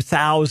looking through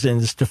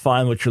thousands to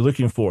find what you're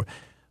looking for.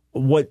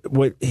 What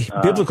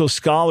biblical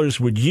scholars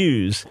would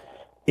use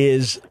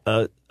is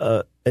an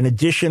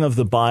edition of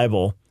the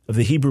Bible, of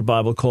the Hebrew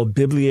Bible, called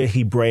Biblia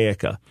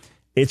Hebraica.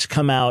 It's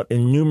come out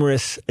in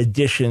numerous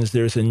editions.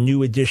 There's a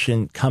new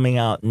edition coming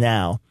out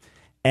now.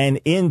 And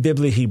in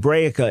Biblia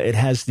Hebraica, it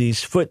has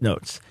these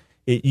footnotes.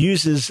 It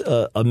uses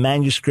a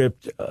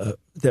manuscript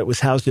that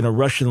was housed in a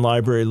Russian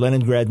library,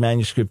 Leningrad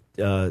manuscript,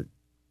 that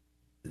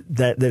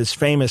is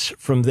famous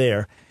from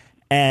there.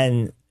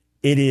 And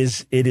it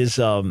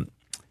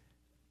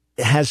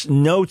has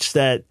notes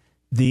that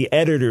the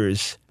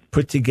editors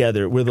put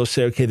together where they'll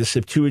say, okay, the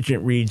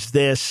Septuagint reads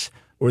this,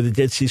 or the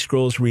Dead Sea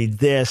Scrolls read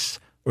this,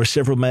 or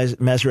several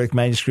Masoretic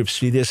manuscripts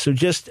see this. So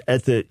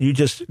you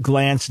just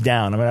glance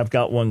down. I mean, I've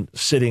got one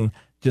sitting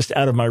just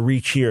out of my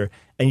reach here,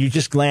 and you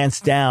just glance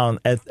down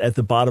at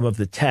the bottom of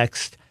the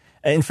text,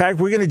 In fact,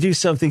 we're going to do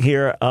something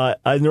here.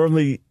 I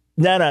normally,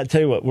 I'll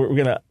tell you what, we're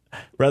going to,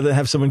 rather than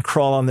have someone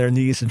crawl on their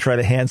knees and try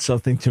to hand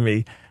something to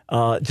me,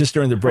 just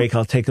during the break,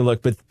 I'll take a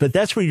look. But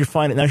that's where you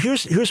find it. Now,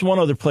 here's one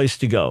other place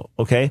to go,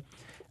 okay?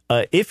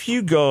 If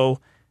you go,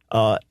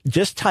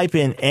 just type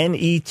in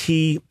NET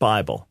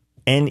Bible,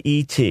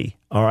 NET,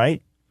 all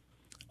right?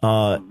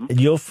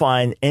 You'll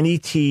find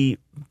netbible.org,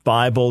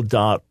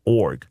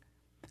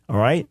 all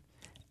right?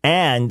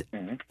 And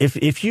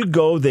if you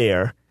go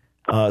there,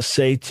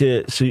 so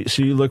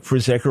you look for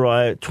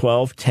Zechariah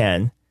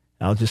 12:10.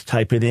 I'll just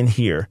type it in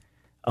here.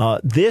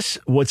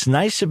 What's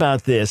nice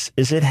about this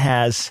is it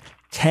has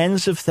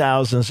tens of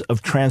thousands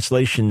of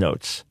translation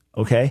notes,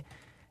 okay?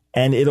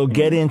 And it'll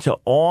get into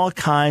all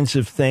kinds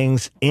of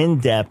things in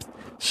depth.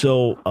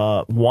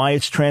 So why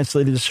it's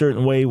translated a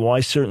certain way,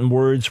 why certain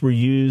words were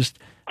used.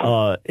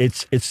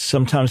 It's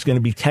sometimes going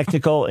to be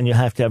technical, and you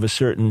have to have a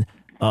certain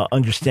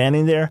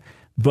understanding there.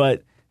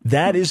 But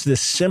that is the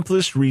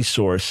simplest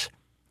resource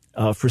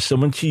for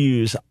someone to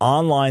use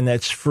online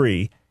that's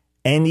free.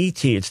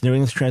 NET, it's New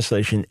English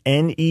Translation,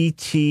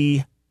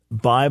 netbible.org.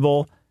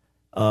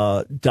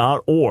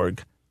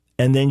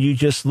 And then you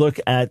just look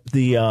at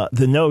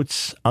the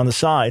notes on the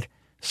side.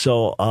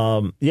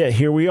 So,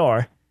 here we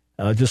are,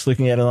 just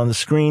looking at it on the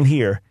screen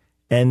here.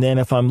 And then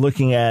if I'm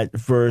looking at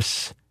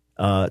verse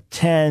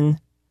 10,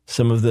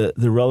 some of the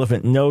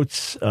relevant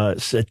notes,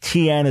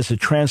 TN is a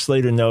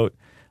translator note.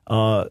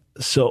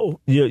 So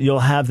you'll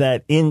have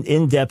that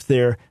in depth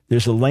there.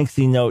 There's a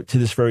lengthy note to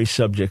this very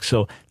subject.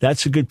 So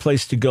that's a good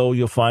place to go.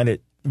 You'll find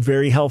it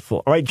very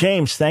helpful. All right,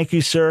 James, thank you,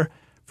 sir,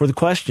 for the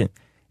question.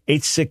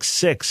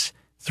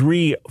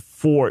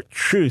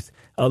 866-34-TRUTH.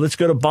 Let's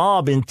go to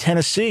Bob in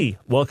Tennessee.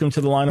 Welcome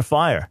to the Line of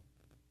Fire.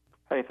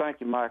 Hey,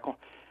 thank you, Michael.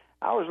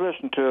 I was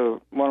listening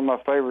to one of my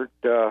favorite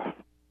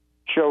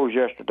shows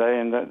yesterday,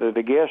 and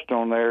the guest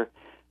on there,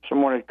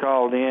 someone had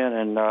called in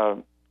and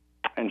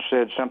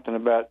said something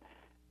about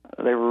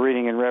they were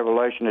reading in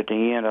Revelation at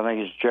the end, I think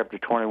it's chapter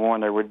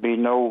 21, there would be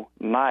no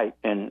night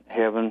in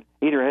heaven,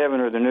 either heaven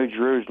or the New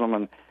Jerusalem,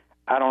 and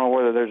I don't know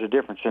whether there's a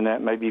difference in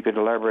that. Maybe you could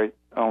elaborate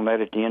on that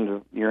at the end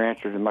of your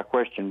answer to my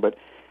question. But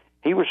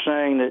he was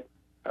saying that,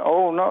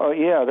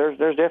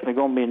 there's definitely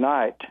going to be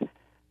night,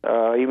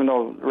 even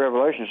though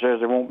Revelation says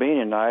there won't be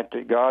any night,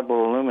 that God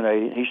will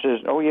illuminate it. He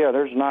says,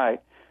 there's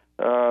night.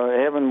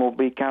 Heaven will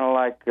be kind of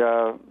like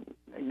the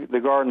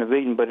Garden of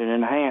Eden, but an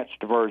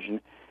enhanced version.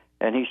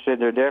 And he said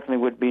there definitely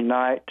would be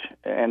night,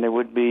 and there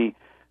would be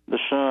the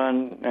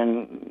sun,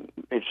 and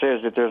it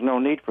says that there's no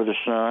need for the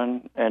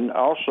sun. And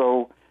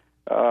also,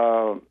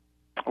 what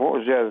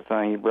was the other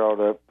thing he brought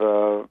up?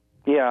 I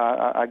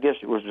guess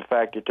it was the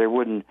fact that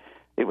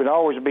it would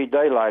always be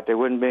daylight. There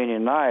wouldn't be any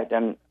night.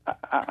 And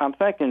I'm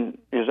thinking,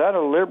 is that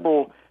a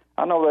liberal?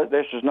 I know that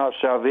this is not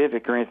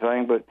salvific or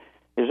anything, but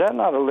is that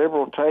not a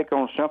liberal take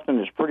on something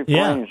that's pretty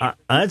plain? Yeah,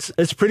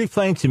 it's pretty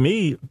plain to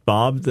me,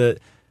 Bob, that.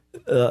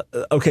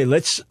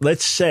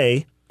 Let's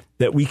say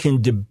that we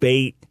can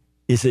debate,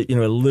 is it,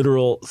 a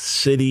literal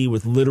city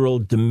with literal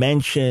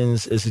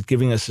dimensions? Is it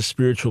giving us a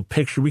spiritual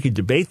picture? We could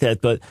debate that,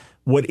 but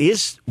what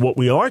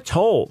we are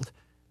told,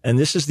 and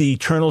this is the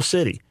eternal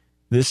city,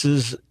 this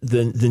is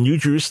the New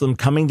Jerusalem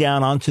coming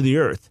down onto the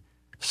earth,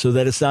 so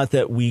that it's not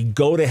that we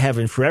go to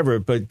heaven forever,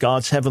 but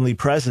God's heavenly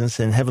presence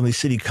and heavenly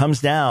city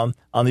comes down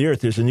on the earth.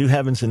 There's a new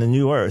heavens and a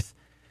new earth,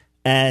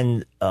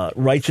 and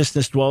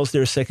righteousness dwells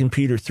there, 2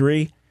 Peter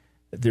 3.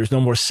 There's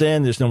no more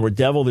sin. There's no more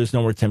devil. There's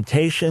no more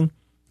temptation.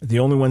 The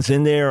only ones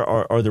in there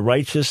are the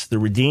righteous, the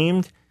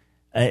redeemed.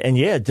 And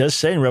it does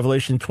say in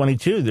Revelation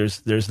 22,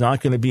 there's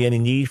not going to be any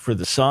need for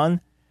the sun,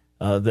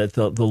 that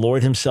the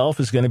Lord himself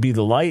is going to be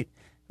the light.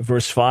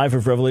 Verse 5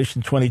 of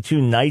Revelation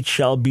 22, night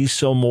shall be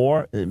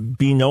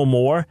no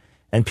more,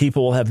 and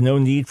people will have no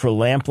need for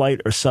lamplight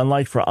or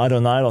sunlight, for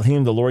Adonai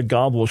Elohim, the Lord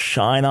God, will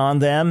shine on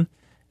them,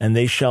 and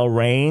they shall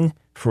reign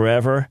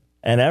forever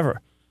and ever.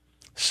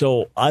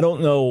 So I don't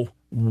know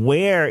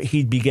where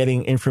he'd be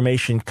getting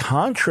information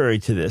contrary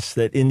to this,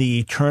 that in the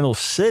eternal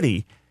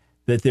city,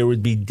 that there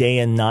would be day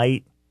and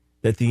night,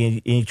 that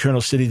in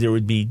eternal city there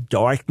would be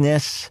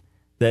darkness,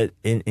 that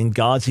in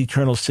God's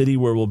eternal city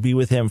where we'll be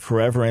with him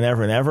forever and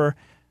ever and ever,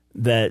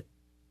 that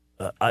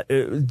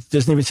it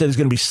doesn't even say there's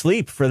going to be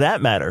sleep for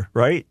that matter,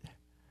 right?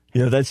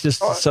 That's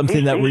just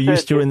something that we're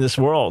used to in this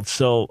world.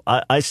 So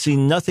I see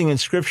nothing in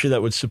Scripture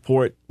that would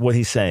support what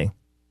he's saying.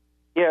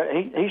 Yeah,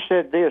 he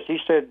said this. He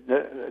said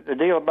the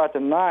deal about the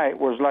night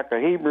was like a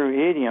Hebrew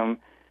idiom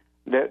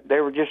that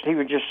he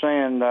was just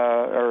saying,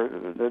 or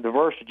the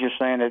verse is just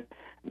saying that,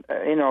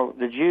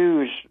 the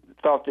Jews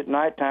thought that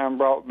nighttime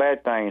brought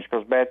bad things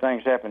because bad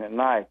things happen at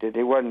night. That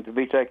it wasn't to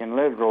be taken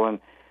literal, and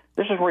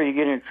this is where you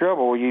get in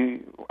trouble.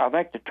 I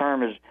think the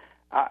term is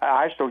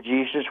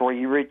eisegesis, where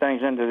you read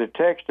things into the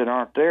text that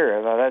aren't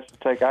there. That's the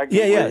take I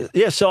get.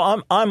 Yeah. So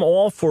I'm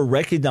all for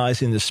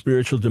recognizing the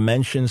spiritual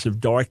dimensions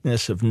of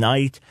darkness, of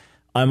night.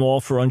 I'm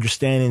all for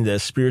understanding the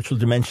spiritual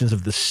dimensions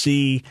of the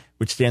sea,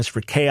 which stands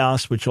for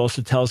chaos, which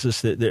also tells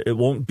us that it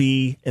won't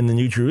be in the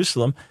New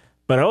Jerusalem.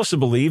 But I also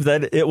believe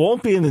that it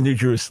won't be in the New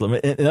Jerusalem.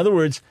 In other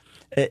words,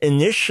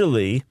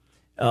 initially,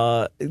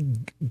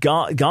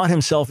 God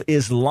himself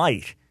is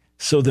light.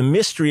 So the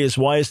mystery is,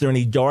 why is there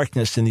any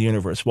darkness in the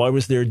universe? Why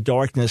was there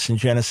darkness in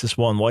Genesis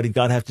 1? Why did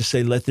God have to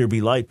say, let there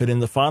be light? But in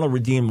the final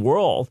redeemed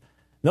world,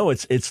 no,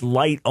 it's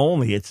light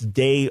only. It's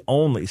day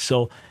only.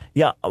 So,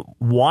 yeah,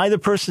 why the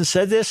person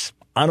said this,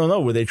 I don't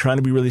know. Were they trying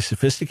to be really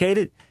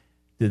sophisticated?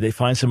 Did they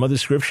find some other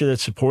scripture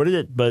that supported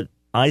it? But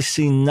I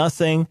see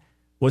nothing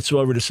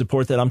whatsoever to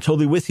support that. I'm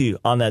totally with you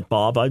on that,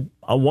 Bob.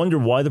 I wonder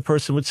why the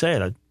person would say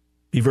it. I'd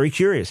be very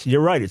curious.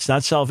 You're right. It's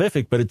not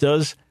salvific, but it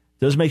does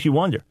make you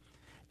wonder.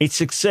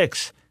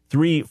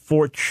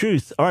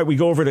 866-34-TRUTH. All right, we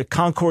go over to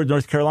Concord,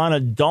 North Carolina.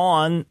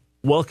 Dawn,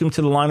 welcome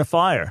to the Line of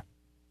Fire.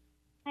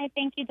 Hi,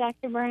 thank you,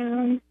 Dr.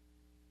 Brown.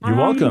 You're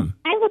welcome.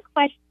 I have a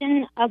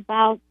question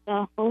about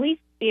the Holy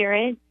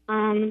Spirit.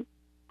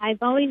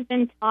 I've always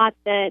been taught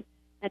that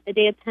at the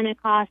day of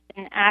Pentecost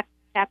in Acts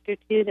chapter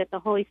 2 that the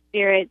Holy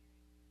Spirit,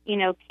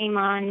 came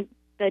on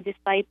the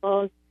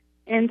disciples.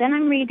 And then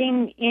I'm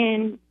reading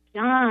in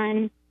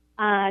John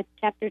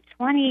chapter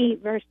 20,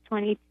 verse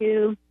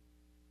 22,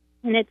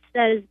 and it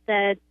says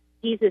that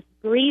Jesus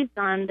breathed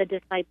on the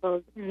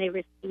disciples and they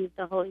received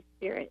the Holy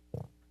Spirit.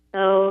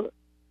 So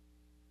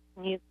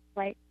can you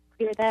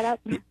clear that up?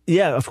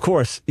 Yeah, of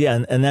course.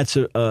 Yeah, and that's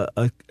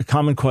a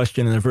common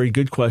question and a very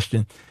good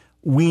question.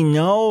 We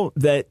know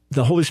that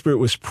the Holy Spirit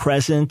was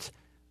present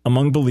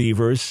among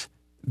believers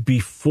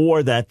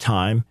before that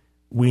time.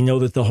 We know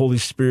that the Holy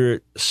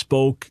Spirit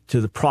spoke to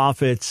the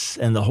prophets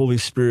and the Holy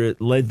Spirit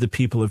led the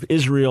people of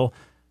Israel.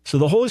 So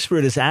the Holy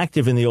Spirit is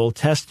active in the Old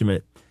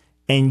Testament.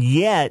 And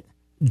yet,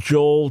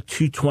 Joel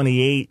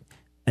 2:28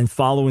 and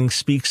following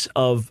speaks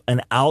of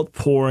an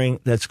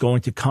outpouring that's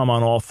going to come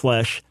on all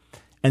flesh.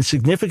 And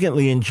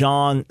significantly in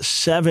John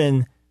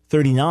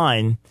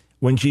 7:39,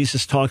 when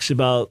Jesus talks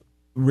about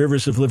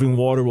rivers of living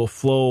water will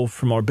flow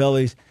from our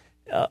bellies,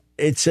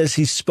 it says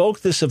he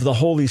spoke this of the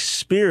Holy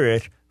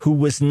Spirit who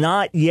was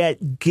not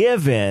yet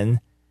given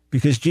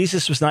because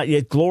Jesus was not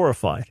yet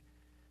glorified.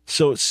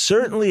 So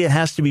certainly it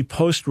has to be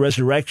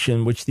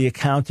post-resurrection, which the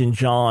account in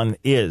John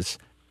is.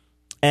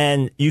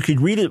 And you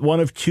could read it one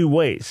of two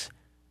ways.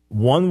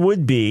 One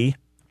would be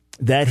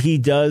that he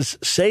does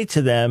say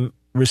to them,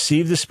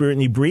 receive the Spirit,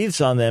 and he breathes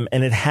on them,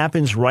 and it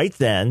happens right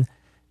then,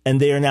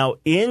 and they are now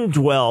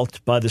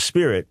indwelt by the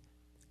Spirit.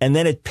 And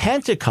then at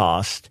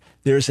Pentecost,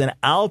 there's an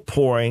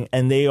outpouring,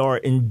 and they are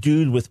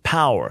endued with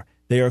power.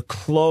 They are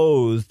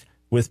clothed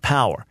with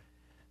power.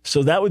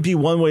 So that would be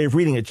one way of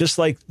reading it. Just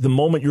like the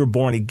moment you're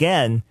born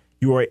again,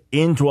 you are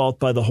indwelt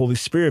by the Holy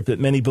Spirit, but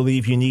many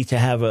believe you need to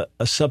have a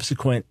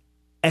subsequent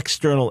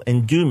external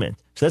endowment.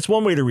 So that's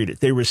one way to read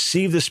it. They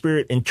received the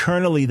Spirit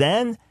internally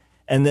then,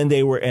 and then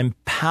they were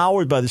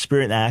empowered by the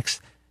Spirit in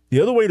Acts. The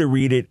other way to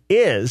read it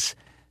is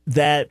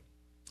that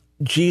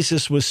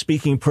Jesus was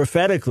speaking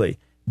prophetically,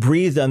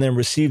 breathed on them,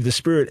 received the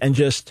Spirit, and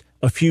just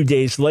a few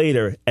days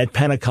later at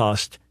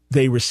Pentecost,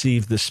 they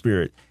received the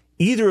Spirit.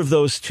 Either of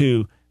those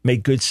two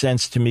make good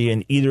sense to me,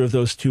 and either of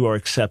those two are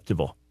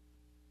acceptable.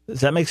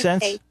 Does that make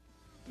sense?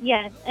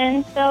 Yes.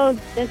 And so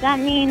does that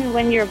mean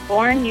when you're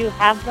born, you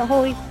have the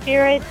Holy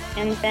Spirit,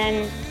 and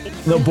then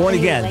no, born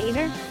again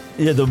later?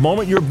 Yeah, the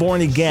moment you're born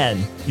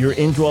again, you're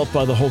indwelt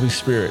by the Holy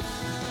Spirit.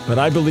 But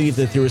I believe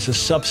that there is a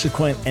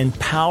subsequent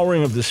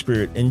empowering of the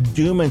Spirit,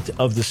 endowment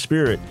of the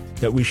Spirit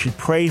that we should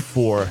pray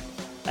for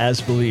as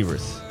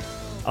believers.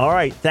 All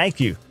right, thank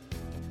you.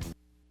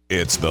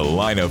 It's The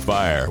Line of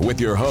Fire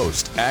with your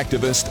host,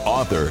 activist,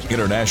 author,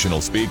 international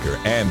speaker,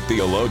 and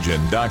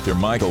theologian, Dr.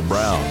 Michael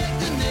Brown.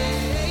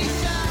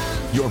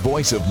 Your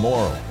voice of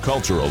moral,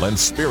 cultural, and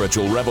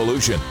spiritual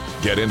revolution.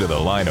 Get into The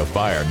Line of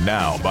Fire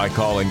now by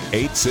calling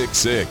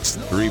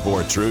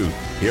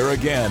 866-34-TRUTH. Here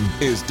again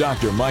is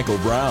Dr. Michael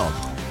Brown.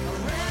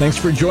 Thanks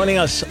for joining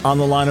us on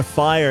The Line of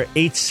Fire,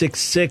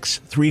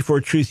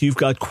 866-34-TRUTH. You've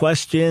got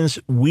questions.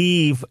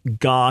 We've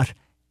got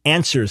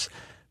answers.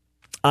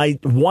 I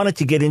wanted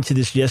to get into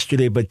this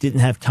yesterday, but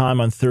didn't have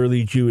time on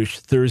Thoroughly Jewish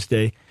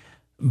Thursday.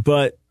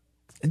 But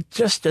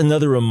just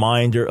another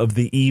reminder of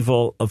the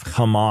evil of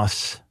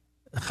Hamas,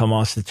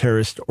 the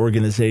terrorist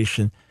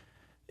organization.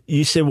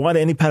 You say, why do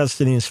any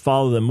Palestinians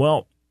follow them?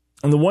 Well,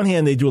 on the one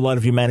hand, they do a lot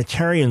of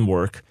humanitarian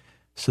work.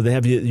 So they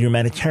have the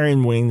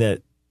humanitarian wing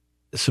that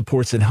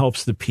supports and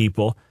helps the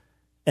people.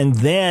 And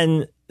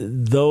then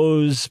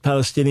those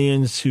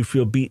Palestinians who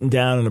feel beaten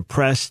down and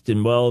oppressed,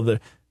 and the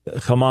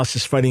Hamas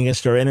is fighting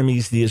against our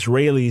enemies, the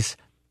Israelis.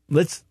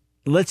 Let's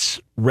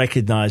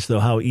recognize, though,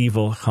 how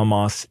evil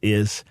Hamas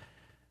is.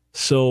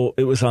 So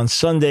it was on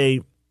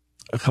Sunday,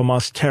 a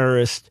Hamas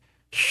terrorist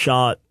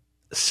shot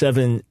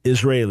 7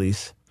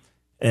 Israelis.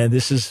 And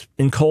this is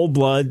in cold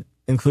blood,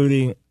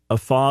 including a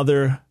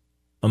father,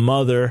 a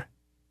mother,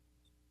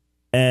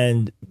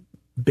 and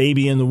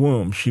baby in the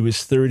womb. She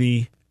was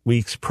 30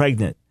 weeks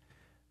pregnant.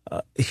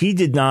 He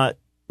did not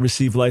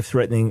receive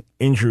life-threatening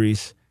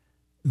injuries.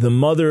 The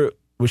mother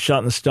was shot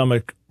in the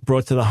stomach,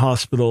 brought to the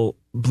hospital,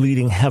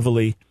 bleeding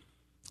heavily.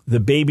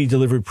 The baby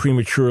delivered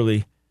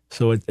prematurely,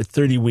 so at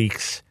 30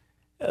 weeks.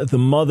 The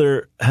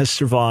mother has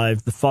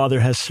survived. The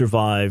father has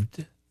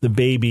survived. The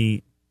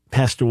baby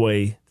passed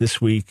away this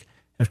week.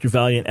 after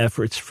valiant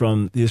efforts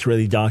from the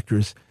Israeli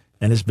doctors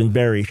and has been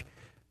buried.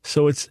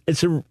 So it's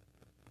a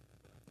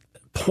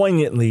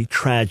poignantly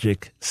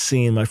tragic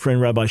scene. My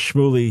friend Rabbi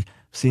Shmuley,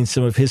 seen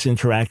some of his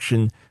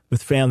interaction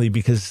with family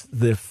because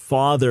the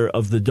father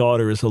of the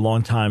daughter is a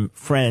longtime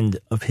friend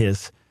of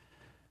his.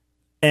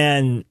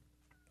 And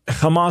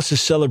Hamas has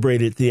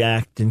celebrated the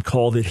act and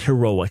called it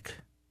heroic,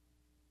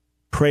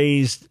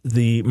 praised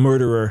the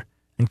murderer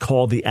and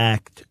called the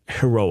act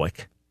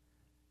heroic.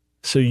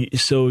 So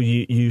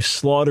you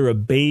slaughter a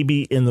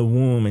baby in the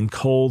womb in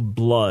cold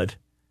blood,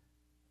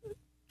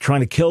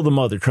 trying to kill the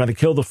mother, trying to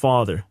kill the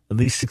father, at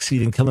least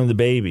succeed in killing the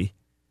baby.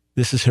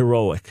 This is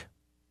heroic.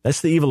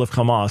 That's the evil of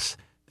Hamas.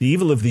 The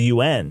evil of the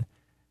UN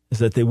is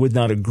that they would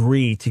not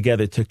agree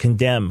together to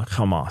condemn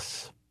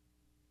Hamas.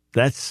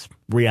 That's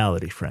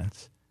reality,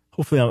 friends.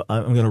 Hopefully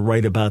I'm going to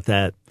write about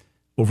that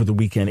over the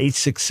weekend.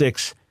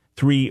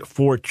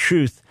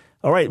 866-34-TRUTH.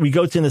 All right, we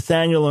go to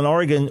Nathaniel in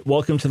Oregon.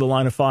 Welcome to the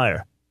Line of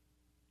Fire.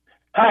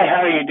 Hi,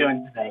 how are you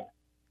doing today?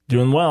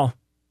 Doing well.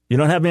 You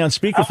don't have me on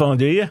speakerphone,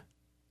 do you?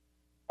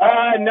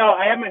 No,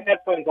 I have my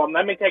headphones on.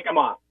 Let me take them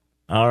off.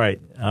 All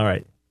right.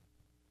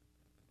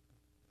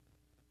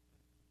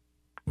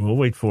 We'll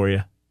wait for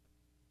you.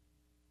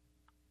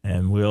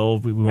 And we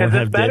won't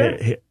have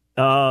better?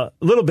 A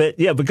little bit,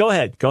 yeah, but go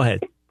ahead.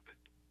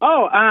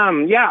 Oh,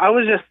 yeah, I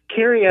was just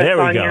curious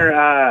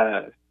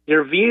on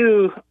your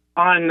view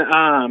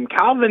on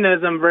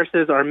Calvinism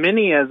versus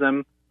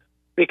Arminianism,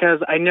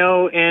 because I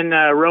know in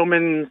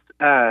Romans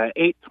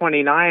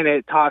 8:29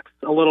 it talks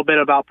a little bit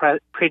about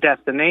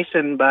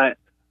predestination, but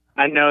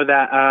I know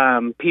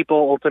that people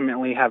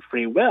ultimately have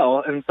free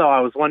will, and so I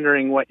was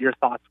wondering what your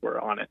thoughts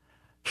were on it.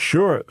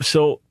 Sure.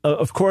 So,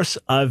 of course,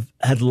 I've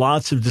had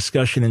lots of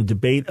discussion and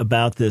debate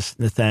about this,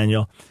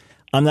 Nathaniel.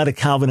 I'm not a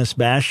Calvinist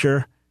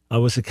basher. I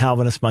was a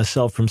Calvinist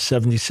myself from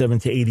 77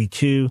 to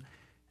 82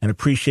 and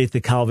appreciate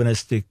the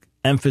Calvinistic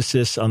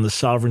emphasis on the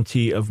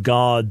sovereignty of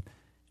God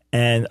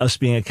and us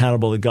being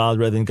accountable to God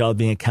rather than God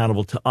being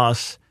accountable to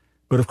us.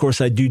 But, of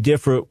course, I do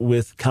differ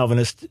with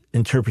Calvinist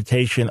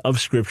interpretation of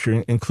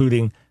Scripture,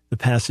 including the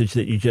passage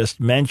that you just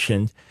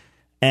mentioned.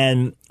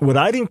 And what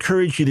I'd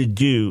encourage you to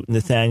do,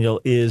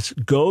 Nathaniel, is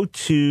go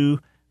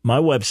to my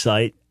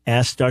website,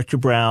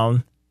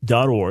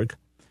 AskDrBrown.org.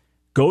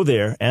 Go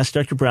there,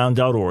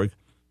 AskDrBrown.org,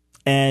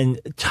 and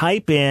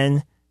type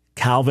in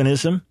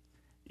Calvinism.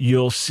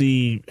 You'll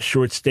see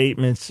short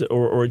statements,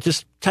 or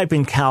just type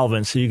in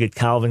Calvin, so you get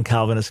Calvin,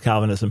 Calvinist,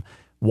 Calvinism.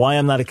 Why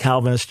I'm not a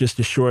Calvinist, just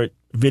a short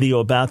video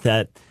about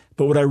that.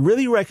 But what I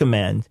really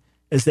recommend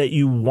is that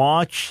you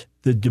watch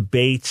the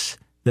debates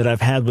that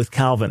I've had with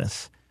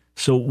Calvinists.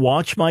 So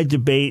watch my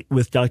debate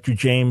with Dr.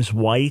 James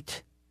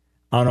White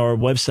on our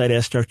website,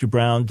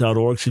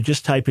 AskDrBrown.org. So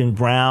just type in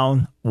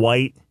Brown,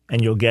 White,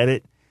 and you'll get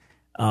it.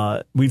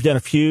 We've done a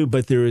few,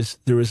 but there is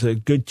a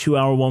good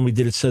 2-hour one we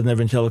did at Southern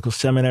Evangelical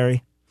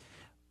Seminary.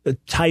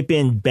 Type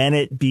in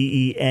Bennett,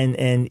 Bennett.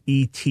 I think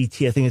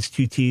it's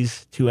 2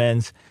 T's, 2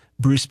 N's.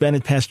 Bruce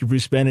Bennett, Pastor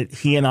Bruce Bennett.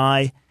 He and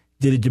I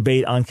did a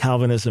debate on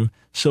Calvinism.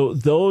 So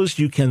those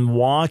you can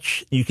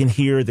watch, you can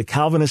hear the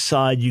Calvinist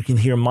side, you can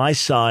hear my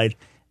side,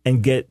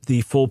 and get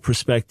the full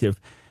perspective.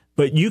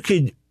 But you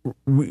could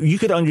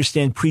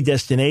understand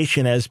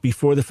predestination as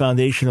before the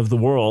foundation of the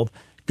world,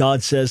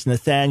 God says,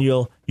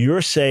 Nathaniel,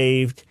 you're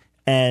saved,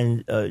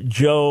 and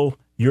Joe,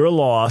 you're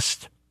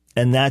lost,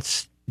 and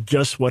that's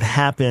just what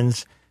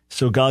happens.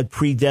 So God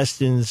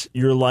predestines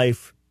your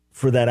life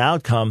for that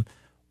outcome.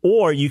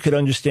 Or you could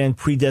understand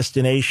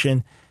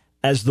predestination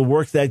as the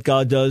work that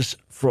God does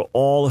for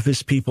all of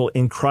his people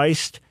in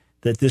Christ,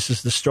 that this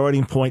is the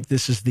starting point,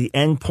 this is the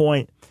end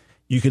point.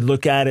 You could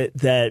look at it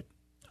that,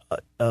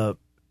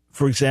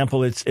 for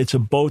example, it's a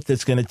boat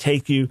that's going to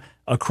take you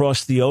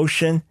across the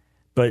ocean,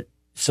 but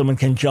someone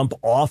can jump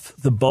off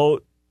the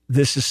boat.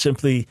 This is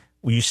simply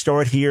you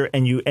start here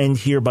and you end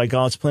here by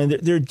God's plan.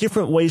 There are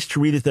different ways to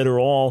read it that are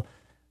all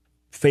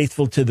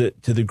faithful to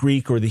the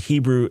Greek or the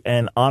Hebrew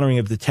and honoring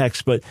of the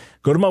text. But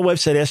go to my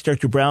website,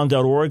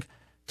 AskDrBrown.org,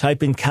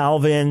 type in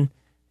Calvin.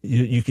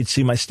 You could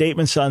see my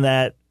statements on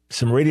that,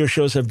 some radio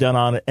shows I've done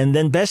on it. And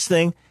then best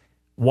thing,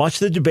 watch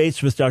the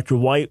debates with Dr.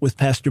 White, with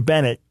Pastor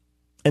Bennett.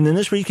 And then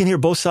this way you can hear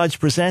both sides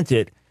present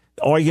it,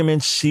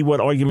 arguments, see what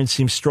arguments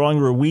seem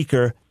stronger or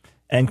weaker,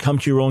 and come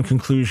to your own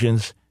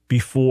conclusions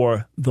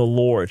before the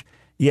Lord.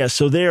 Yeah,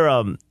 so there,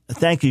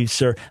 thank you,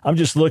 sir. I'm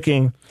just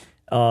looking.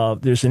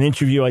 There's an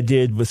interview I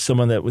did with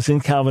someone that was in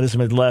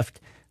Calvinism, had left,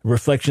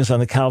 reflections on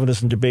the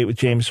Calvinism debate with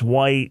James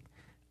White.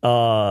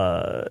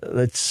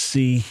 Let's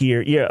see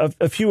here. Yeah,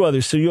 a few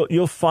others. So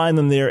you'll find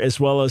them there as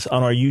well as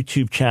on our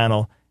YouTube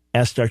channel,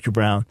 Ask Dr.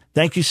 Brown.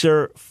 Thank you,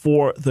 sir,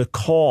 for the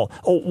call.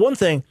 Oh, one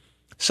thing.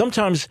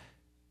 Sometimes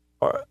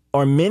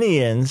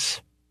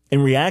Arminians,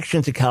 in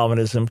reaction to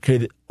Calvinism,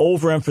 could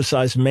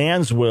overemphasize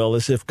man's will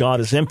as if God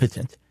is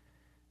impotent.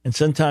 And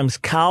sometimes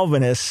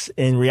Calvinists,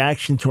 in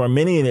reaction to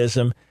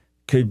Arminianism,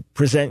 could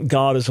present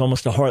God as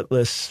almost a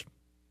heartless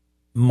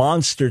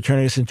monster,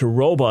 turning us into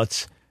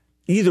robots.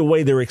 Either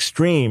way, they're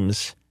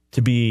extremes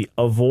to be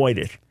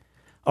avoided.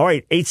 All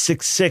right,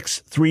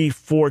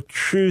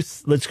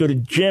 866-34-TRUTH. Let's go to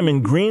Jim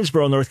in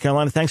Greensboro, North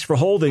Carolina. Thanks for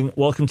holding.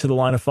 Welcome to the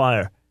Line of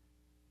Fire.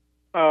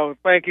 Oh,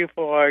 thank you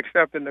for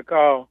accepting the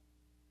call.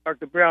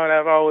 Dr. Brown,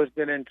 I've always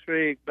been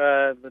intrigued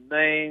by the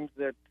names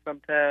that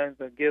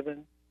sometimes are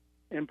given,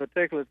 in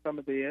particular some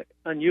of the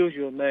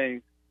unusual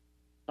names,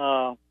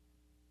 and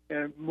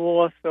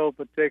more so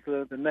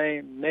particular the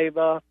name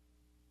Naboth,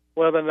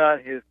 whether or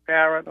not his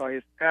parent or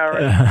his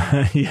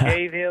parents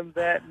gave him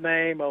that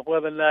name, or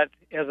whether or not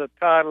as a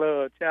toddler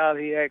or a child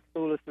he acted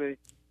foolishly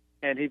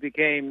and he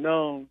became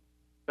known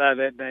by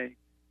that name.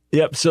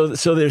 Yep,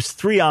 so there's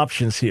three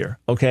options here,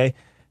 okay?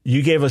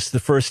 You gave us the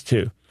first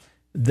two,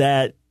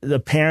 that the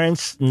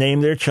parents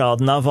named their child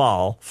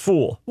Naval,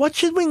 fool. What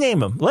should we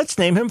name him? Let's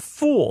name him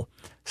Fool.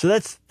 So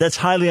that's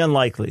highly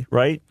unlikely,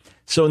 right?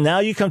 So now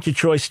you come to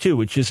choice two,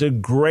 which is a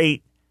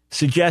great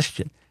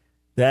suggestion,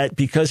 that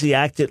because he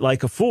acted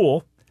like a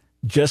fool,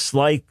 just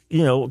like,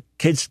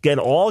 kids get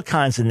all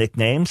kinds of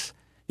nicknames.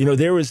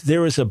 There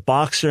was a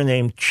boxer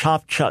named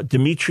Chop Chop,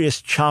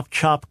 Demetrius Chop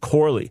Chop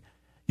Corley.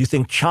 You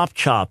think Chop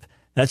Chop,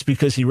 that's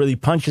because he really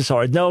punches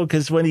hard. No,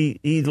 because when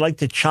he liked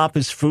to chop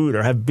his food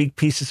or have big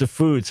pieces of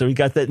food. So he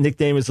got that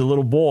nickname as a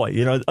little boy,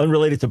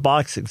 unrelated to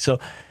boxing. So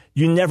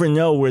you never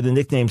know where the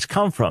nicknames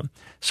come from.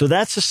 So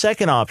that's the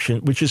second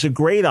option, which is a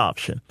great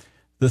option.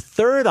 The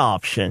third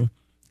option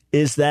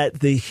is that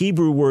the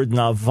Hebrew word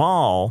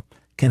naval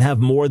can have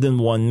more than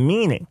one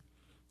meaning.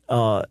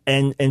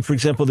 And for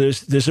example,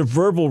 there's a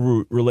verbal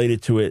root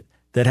related to it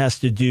that has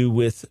to do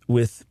with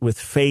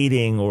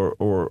fading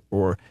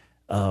or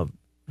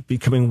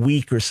becoming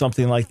weak or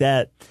something like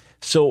that.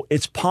 So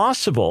it's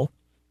possible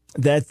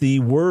that the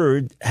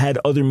word had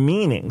other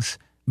meanings,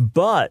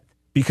 but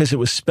because it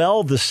was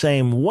spelled the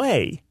same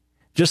way,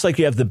 just like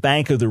you have the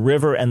bank of the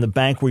river and the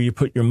bank where you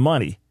put your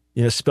money,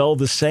 spelled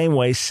the same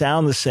way,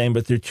 sound the same,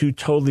 but they're two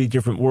totally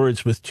different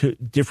words with two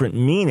different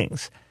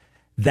meanings.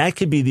 That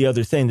could be the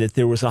other thing, that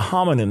there was a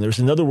homonym. There's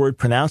another word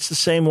pronounced the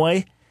same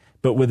way,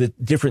 but with a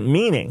different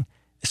meaning.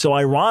 So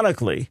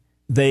ironically,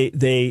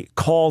 they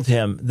called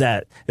him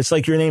that. It's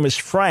like your name is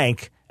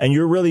Frank and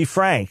you're really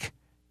Frank.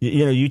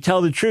 You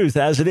tell the truth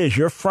as it is.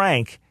 You're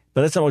Frank,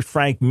 but that's not what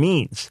Frank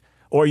means.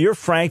 Or you're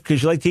Frank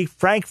because you like to eat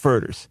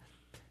frankfurters.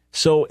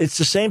 So it's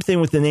the same thing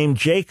with the name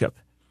Jacob.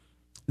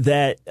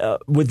 That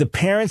would the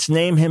parents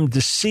name him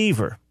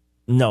Deceiver?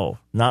 No,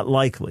 not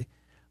likely.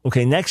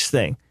 Okay, next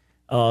thing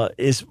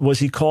was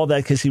he called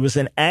that because he was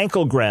an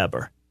ankle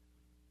grabber?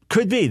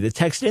 Could be. The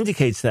text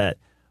indicates that.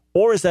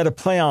 Or is that a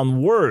play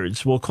on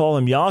words? We'll call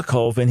him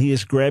Yaakov, and he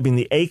is grabbing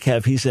the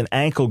akev. He's an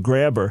ankle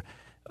grabber.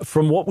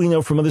 From what we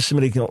know from other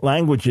Semitic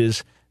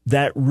languages,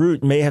 that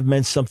root may have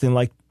meant something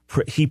like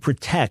he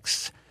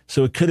protects.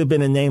 So it could have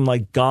been a name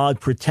like God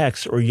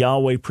protects or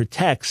Yahweh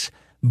protects,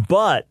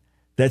 but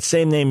that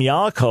same name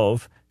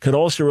Yaakov could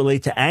also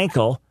relate to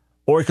ankle,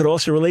 or it could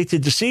also relate to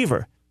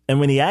deceiver. And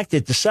when he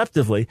acted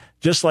deceptively,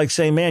 just like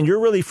saying, man, you're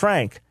really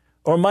Frank.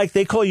 Or Mike,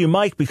 they call you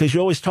Mike because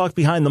you always talk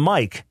behind the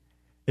mic.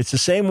 It's the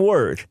same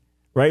word,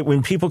 right?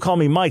 When people call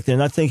me Mike, they're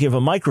not thinking of a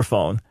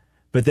microphone,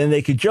 but then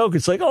they could joke.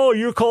 It's like, oh,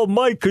 you're called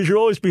Mike because you're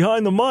always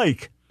behind the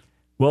mic.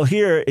 Well,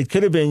 here, it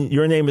could have been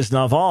your name is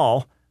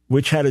Naval,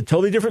 which had a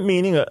totally different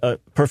meaning, a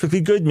perfectly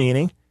good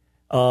meaning.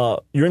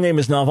 Your name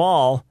is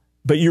Naval,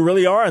 but you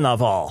really are a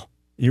Naval.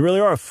 You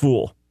really are a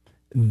fool.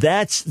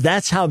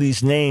 That's how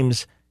these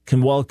names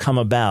can well come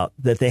about,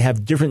 that they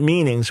have different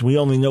meanings. We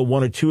only know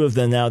one or two of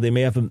them now. They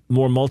may have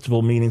more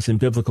multiple meanings in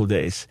biblical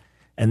days.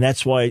 And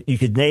that's why you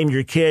could name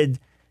your kid,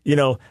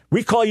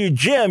 we call you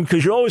Jim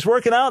because you're always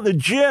working out in the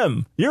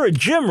gym. You're a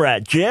gym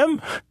rat,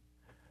 Jim.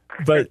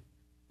 But,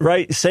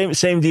 right,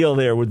 same deal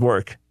there would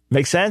work.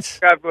 Make sense?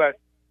 God bless.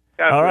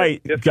 All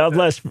right. God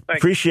bless.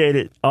 Appreciate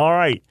it. All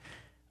right.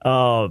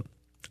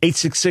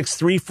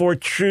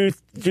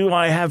 866-34-TRUTH. Do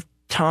I have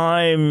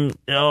time?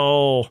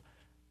 No.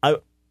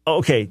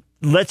 Okay.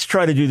 Let's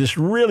try to do this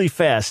really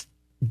fast.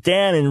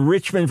 Dan in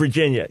Richmond,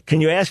 Virginia.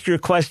 Can you ask your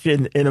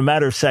question in a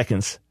matter of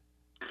seconds?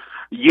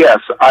 Yes.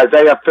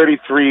 Isaiah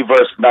 33,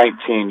 verse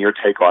 19. Your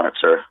take on it,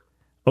 sir.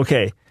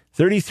 Okay.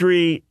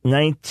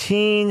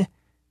 33:19.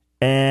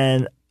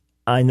 And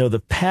I know the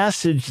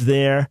passage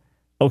there.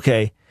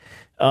 Okay.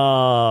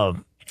 All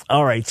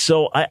right.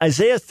 So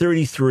Isaiah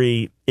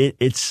 33,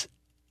 it's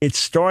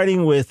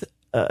starting with,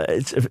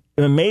 it's an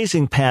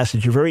amazing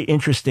passage, a very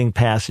interesting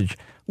passage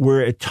where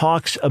it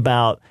talks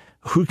about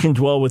who can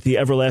dwell with the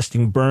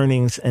everlasting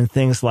burnings and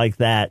things like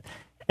that.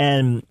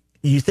 And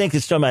you think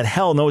it's talking about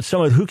hell. No, it's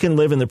talking about who can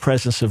live in the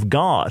presence of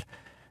God.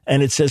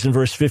 And it says in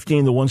verse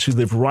 15, the ones who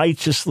live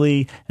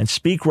righteously and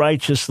speak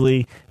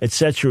righteously,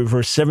 etc.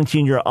 Verse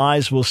 17, your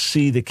eyes will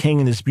see the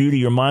king in his beauty.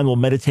 Your mind will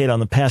meditate on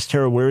the past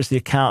terror. Where is the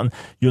accountant?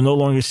 You'll no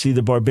longer see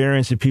the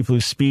barbarians, the people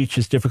whose speech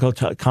is difficult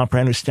to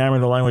comprehend, who stammer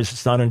in a language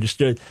that's not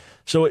understood.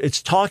 So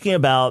it's talking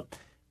about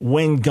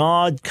when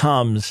God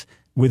comes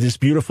with his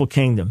beautiful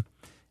kingdom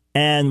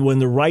and when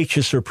the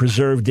righteous are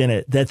preserved in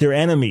it, that their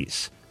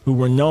enemies who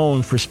were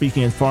known for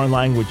speaking in foreign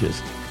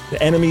languages,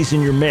 the enemies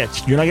in your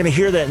midst, you're not going to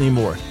hear that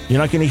anymore. You're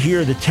not going to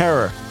hear the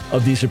terror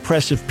of these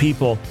oppressive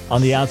people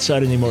on the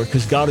outside anymore,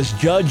 because God has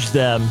judged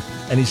them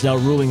and he's now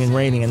ruling and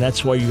reigning, and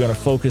that's why you're going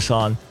to focus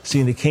on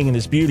seeing the King and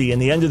his beauty. In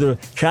the end of the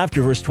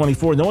chapter, verse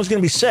 24, no one's going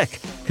to be sick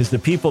because the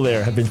people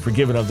there have been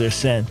forgiven of their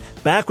sin.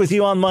 Back with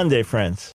you on Monday, friends.